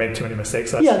 they made too many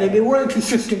mistakes last year. They weren't a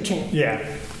consistent team. Yeah.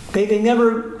 They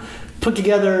never put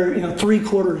together, 3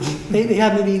 quarters. They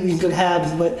had maybe these good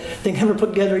halves, but they never put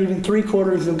together even 3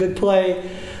 quarters of good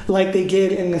play like they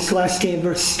did in this last game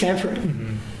versus Stanford.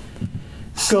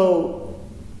 So,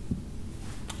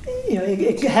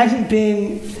 it hasn't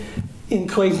been in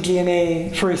Clay's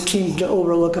DNA for his teams to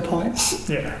overlook opponents.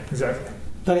 Yeah, exactly.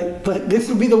 But this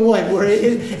would be the one where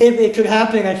if it could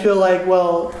happen, I feel like,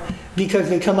 well, because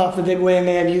they come off the big win,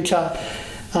 they have Utah.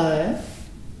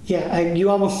 You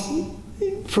almost,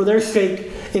 for their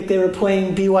sake, if they were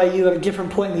playing BYU at a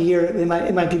different point in the year, it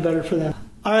might be better for them.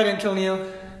 All right, Antonio,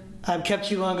 I've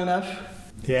kept you long enough.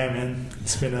 Yeah, man,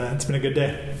 it's been a good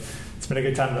day. It's been a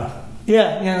good time though.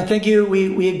 Yeah, thank you.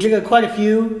 We did quite a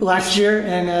few last year,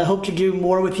 and hope to do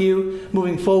more with you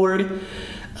moving forward.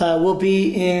 We'll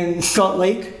be in Salt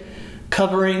Lake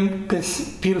covering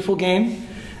this beautiful game,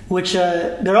 which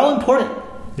they're all important.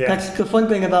 Yeah. That's the fun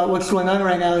thing about what's going on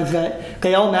right now, is that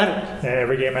they all matter. Yeah,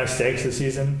 every game has stakes this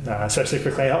season, especially for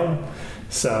Clay Helton.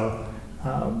 So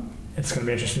it's going to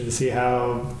be interesting to see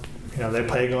how they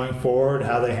play going forward,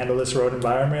 how they handle this road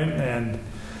environment, and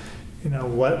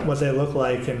what they look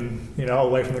like, and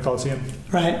away from the Coliseum.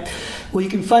 Right. Well, you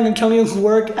can find Antonio's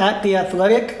work at The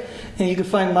Athletic, and you can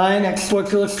find mine at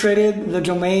Sports Illustrated. The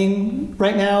domain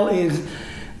right now is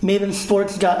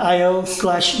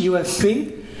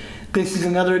mavensports.io/USC. This is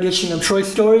another edition of Troy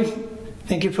Stories.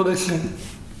 Thank you for listening.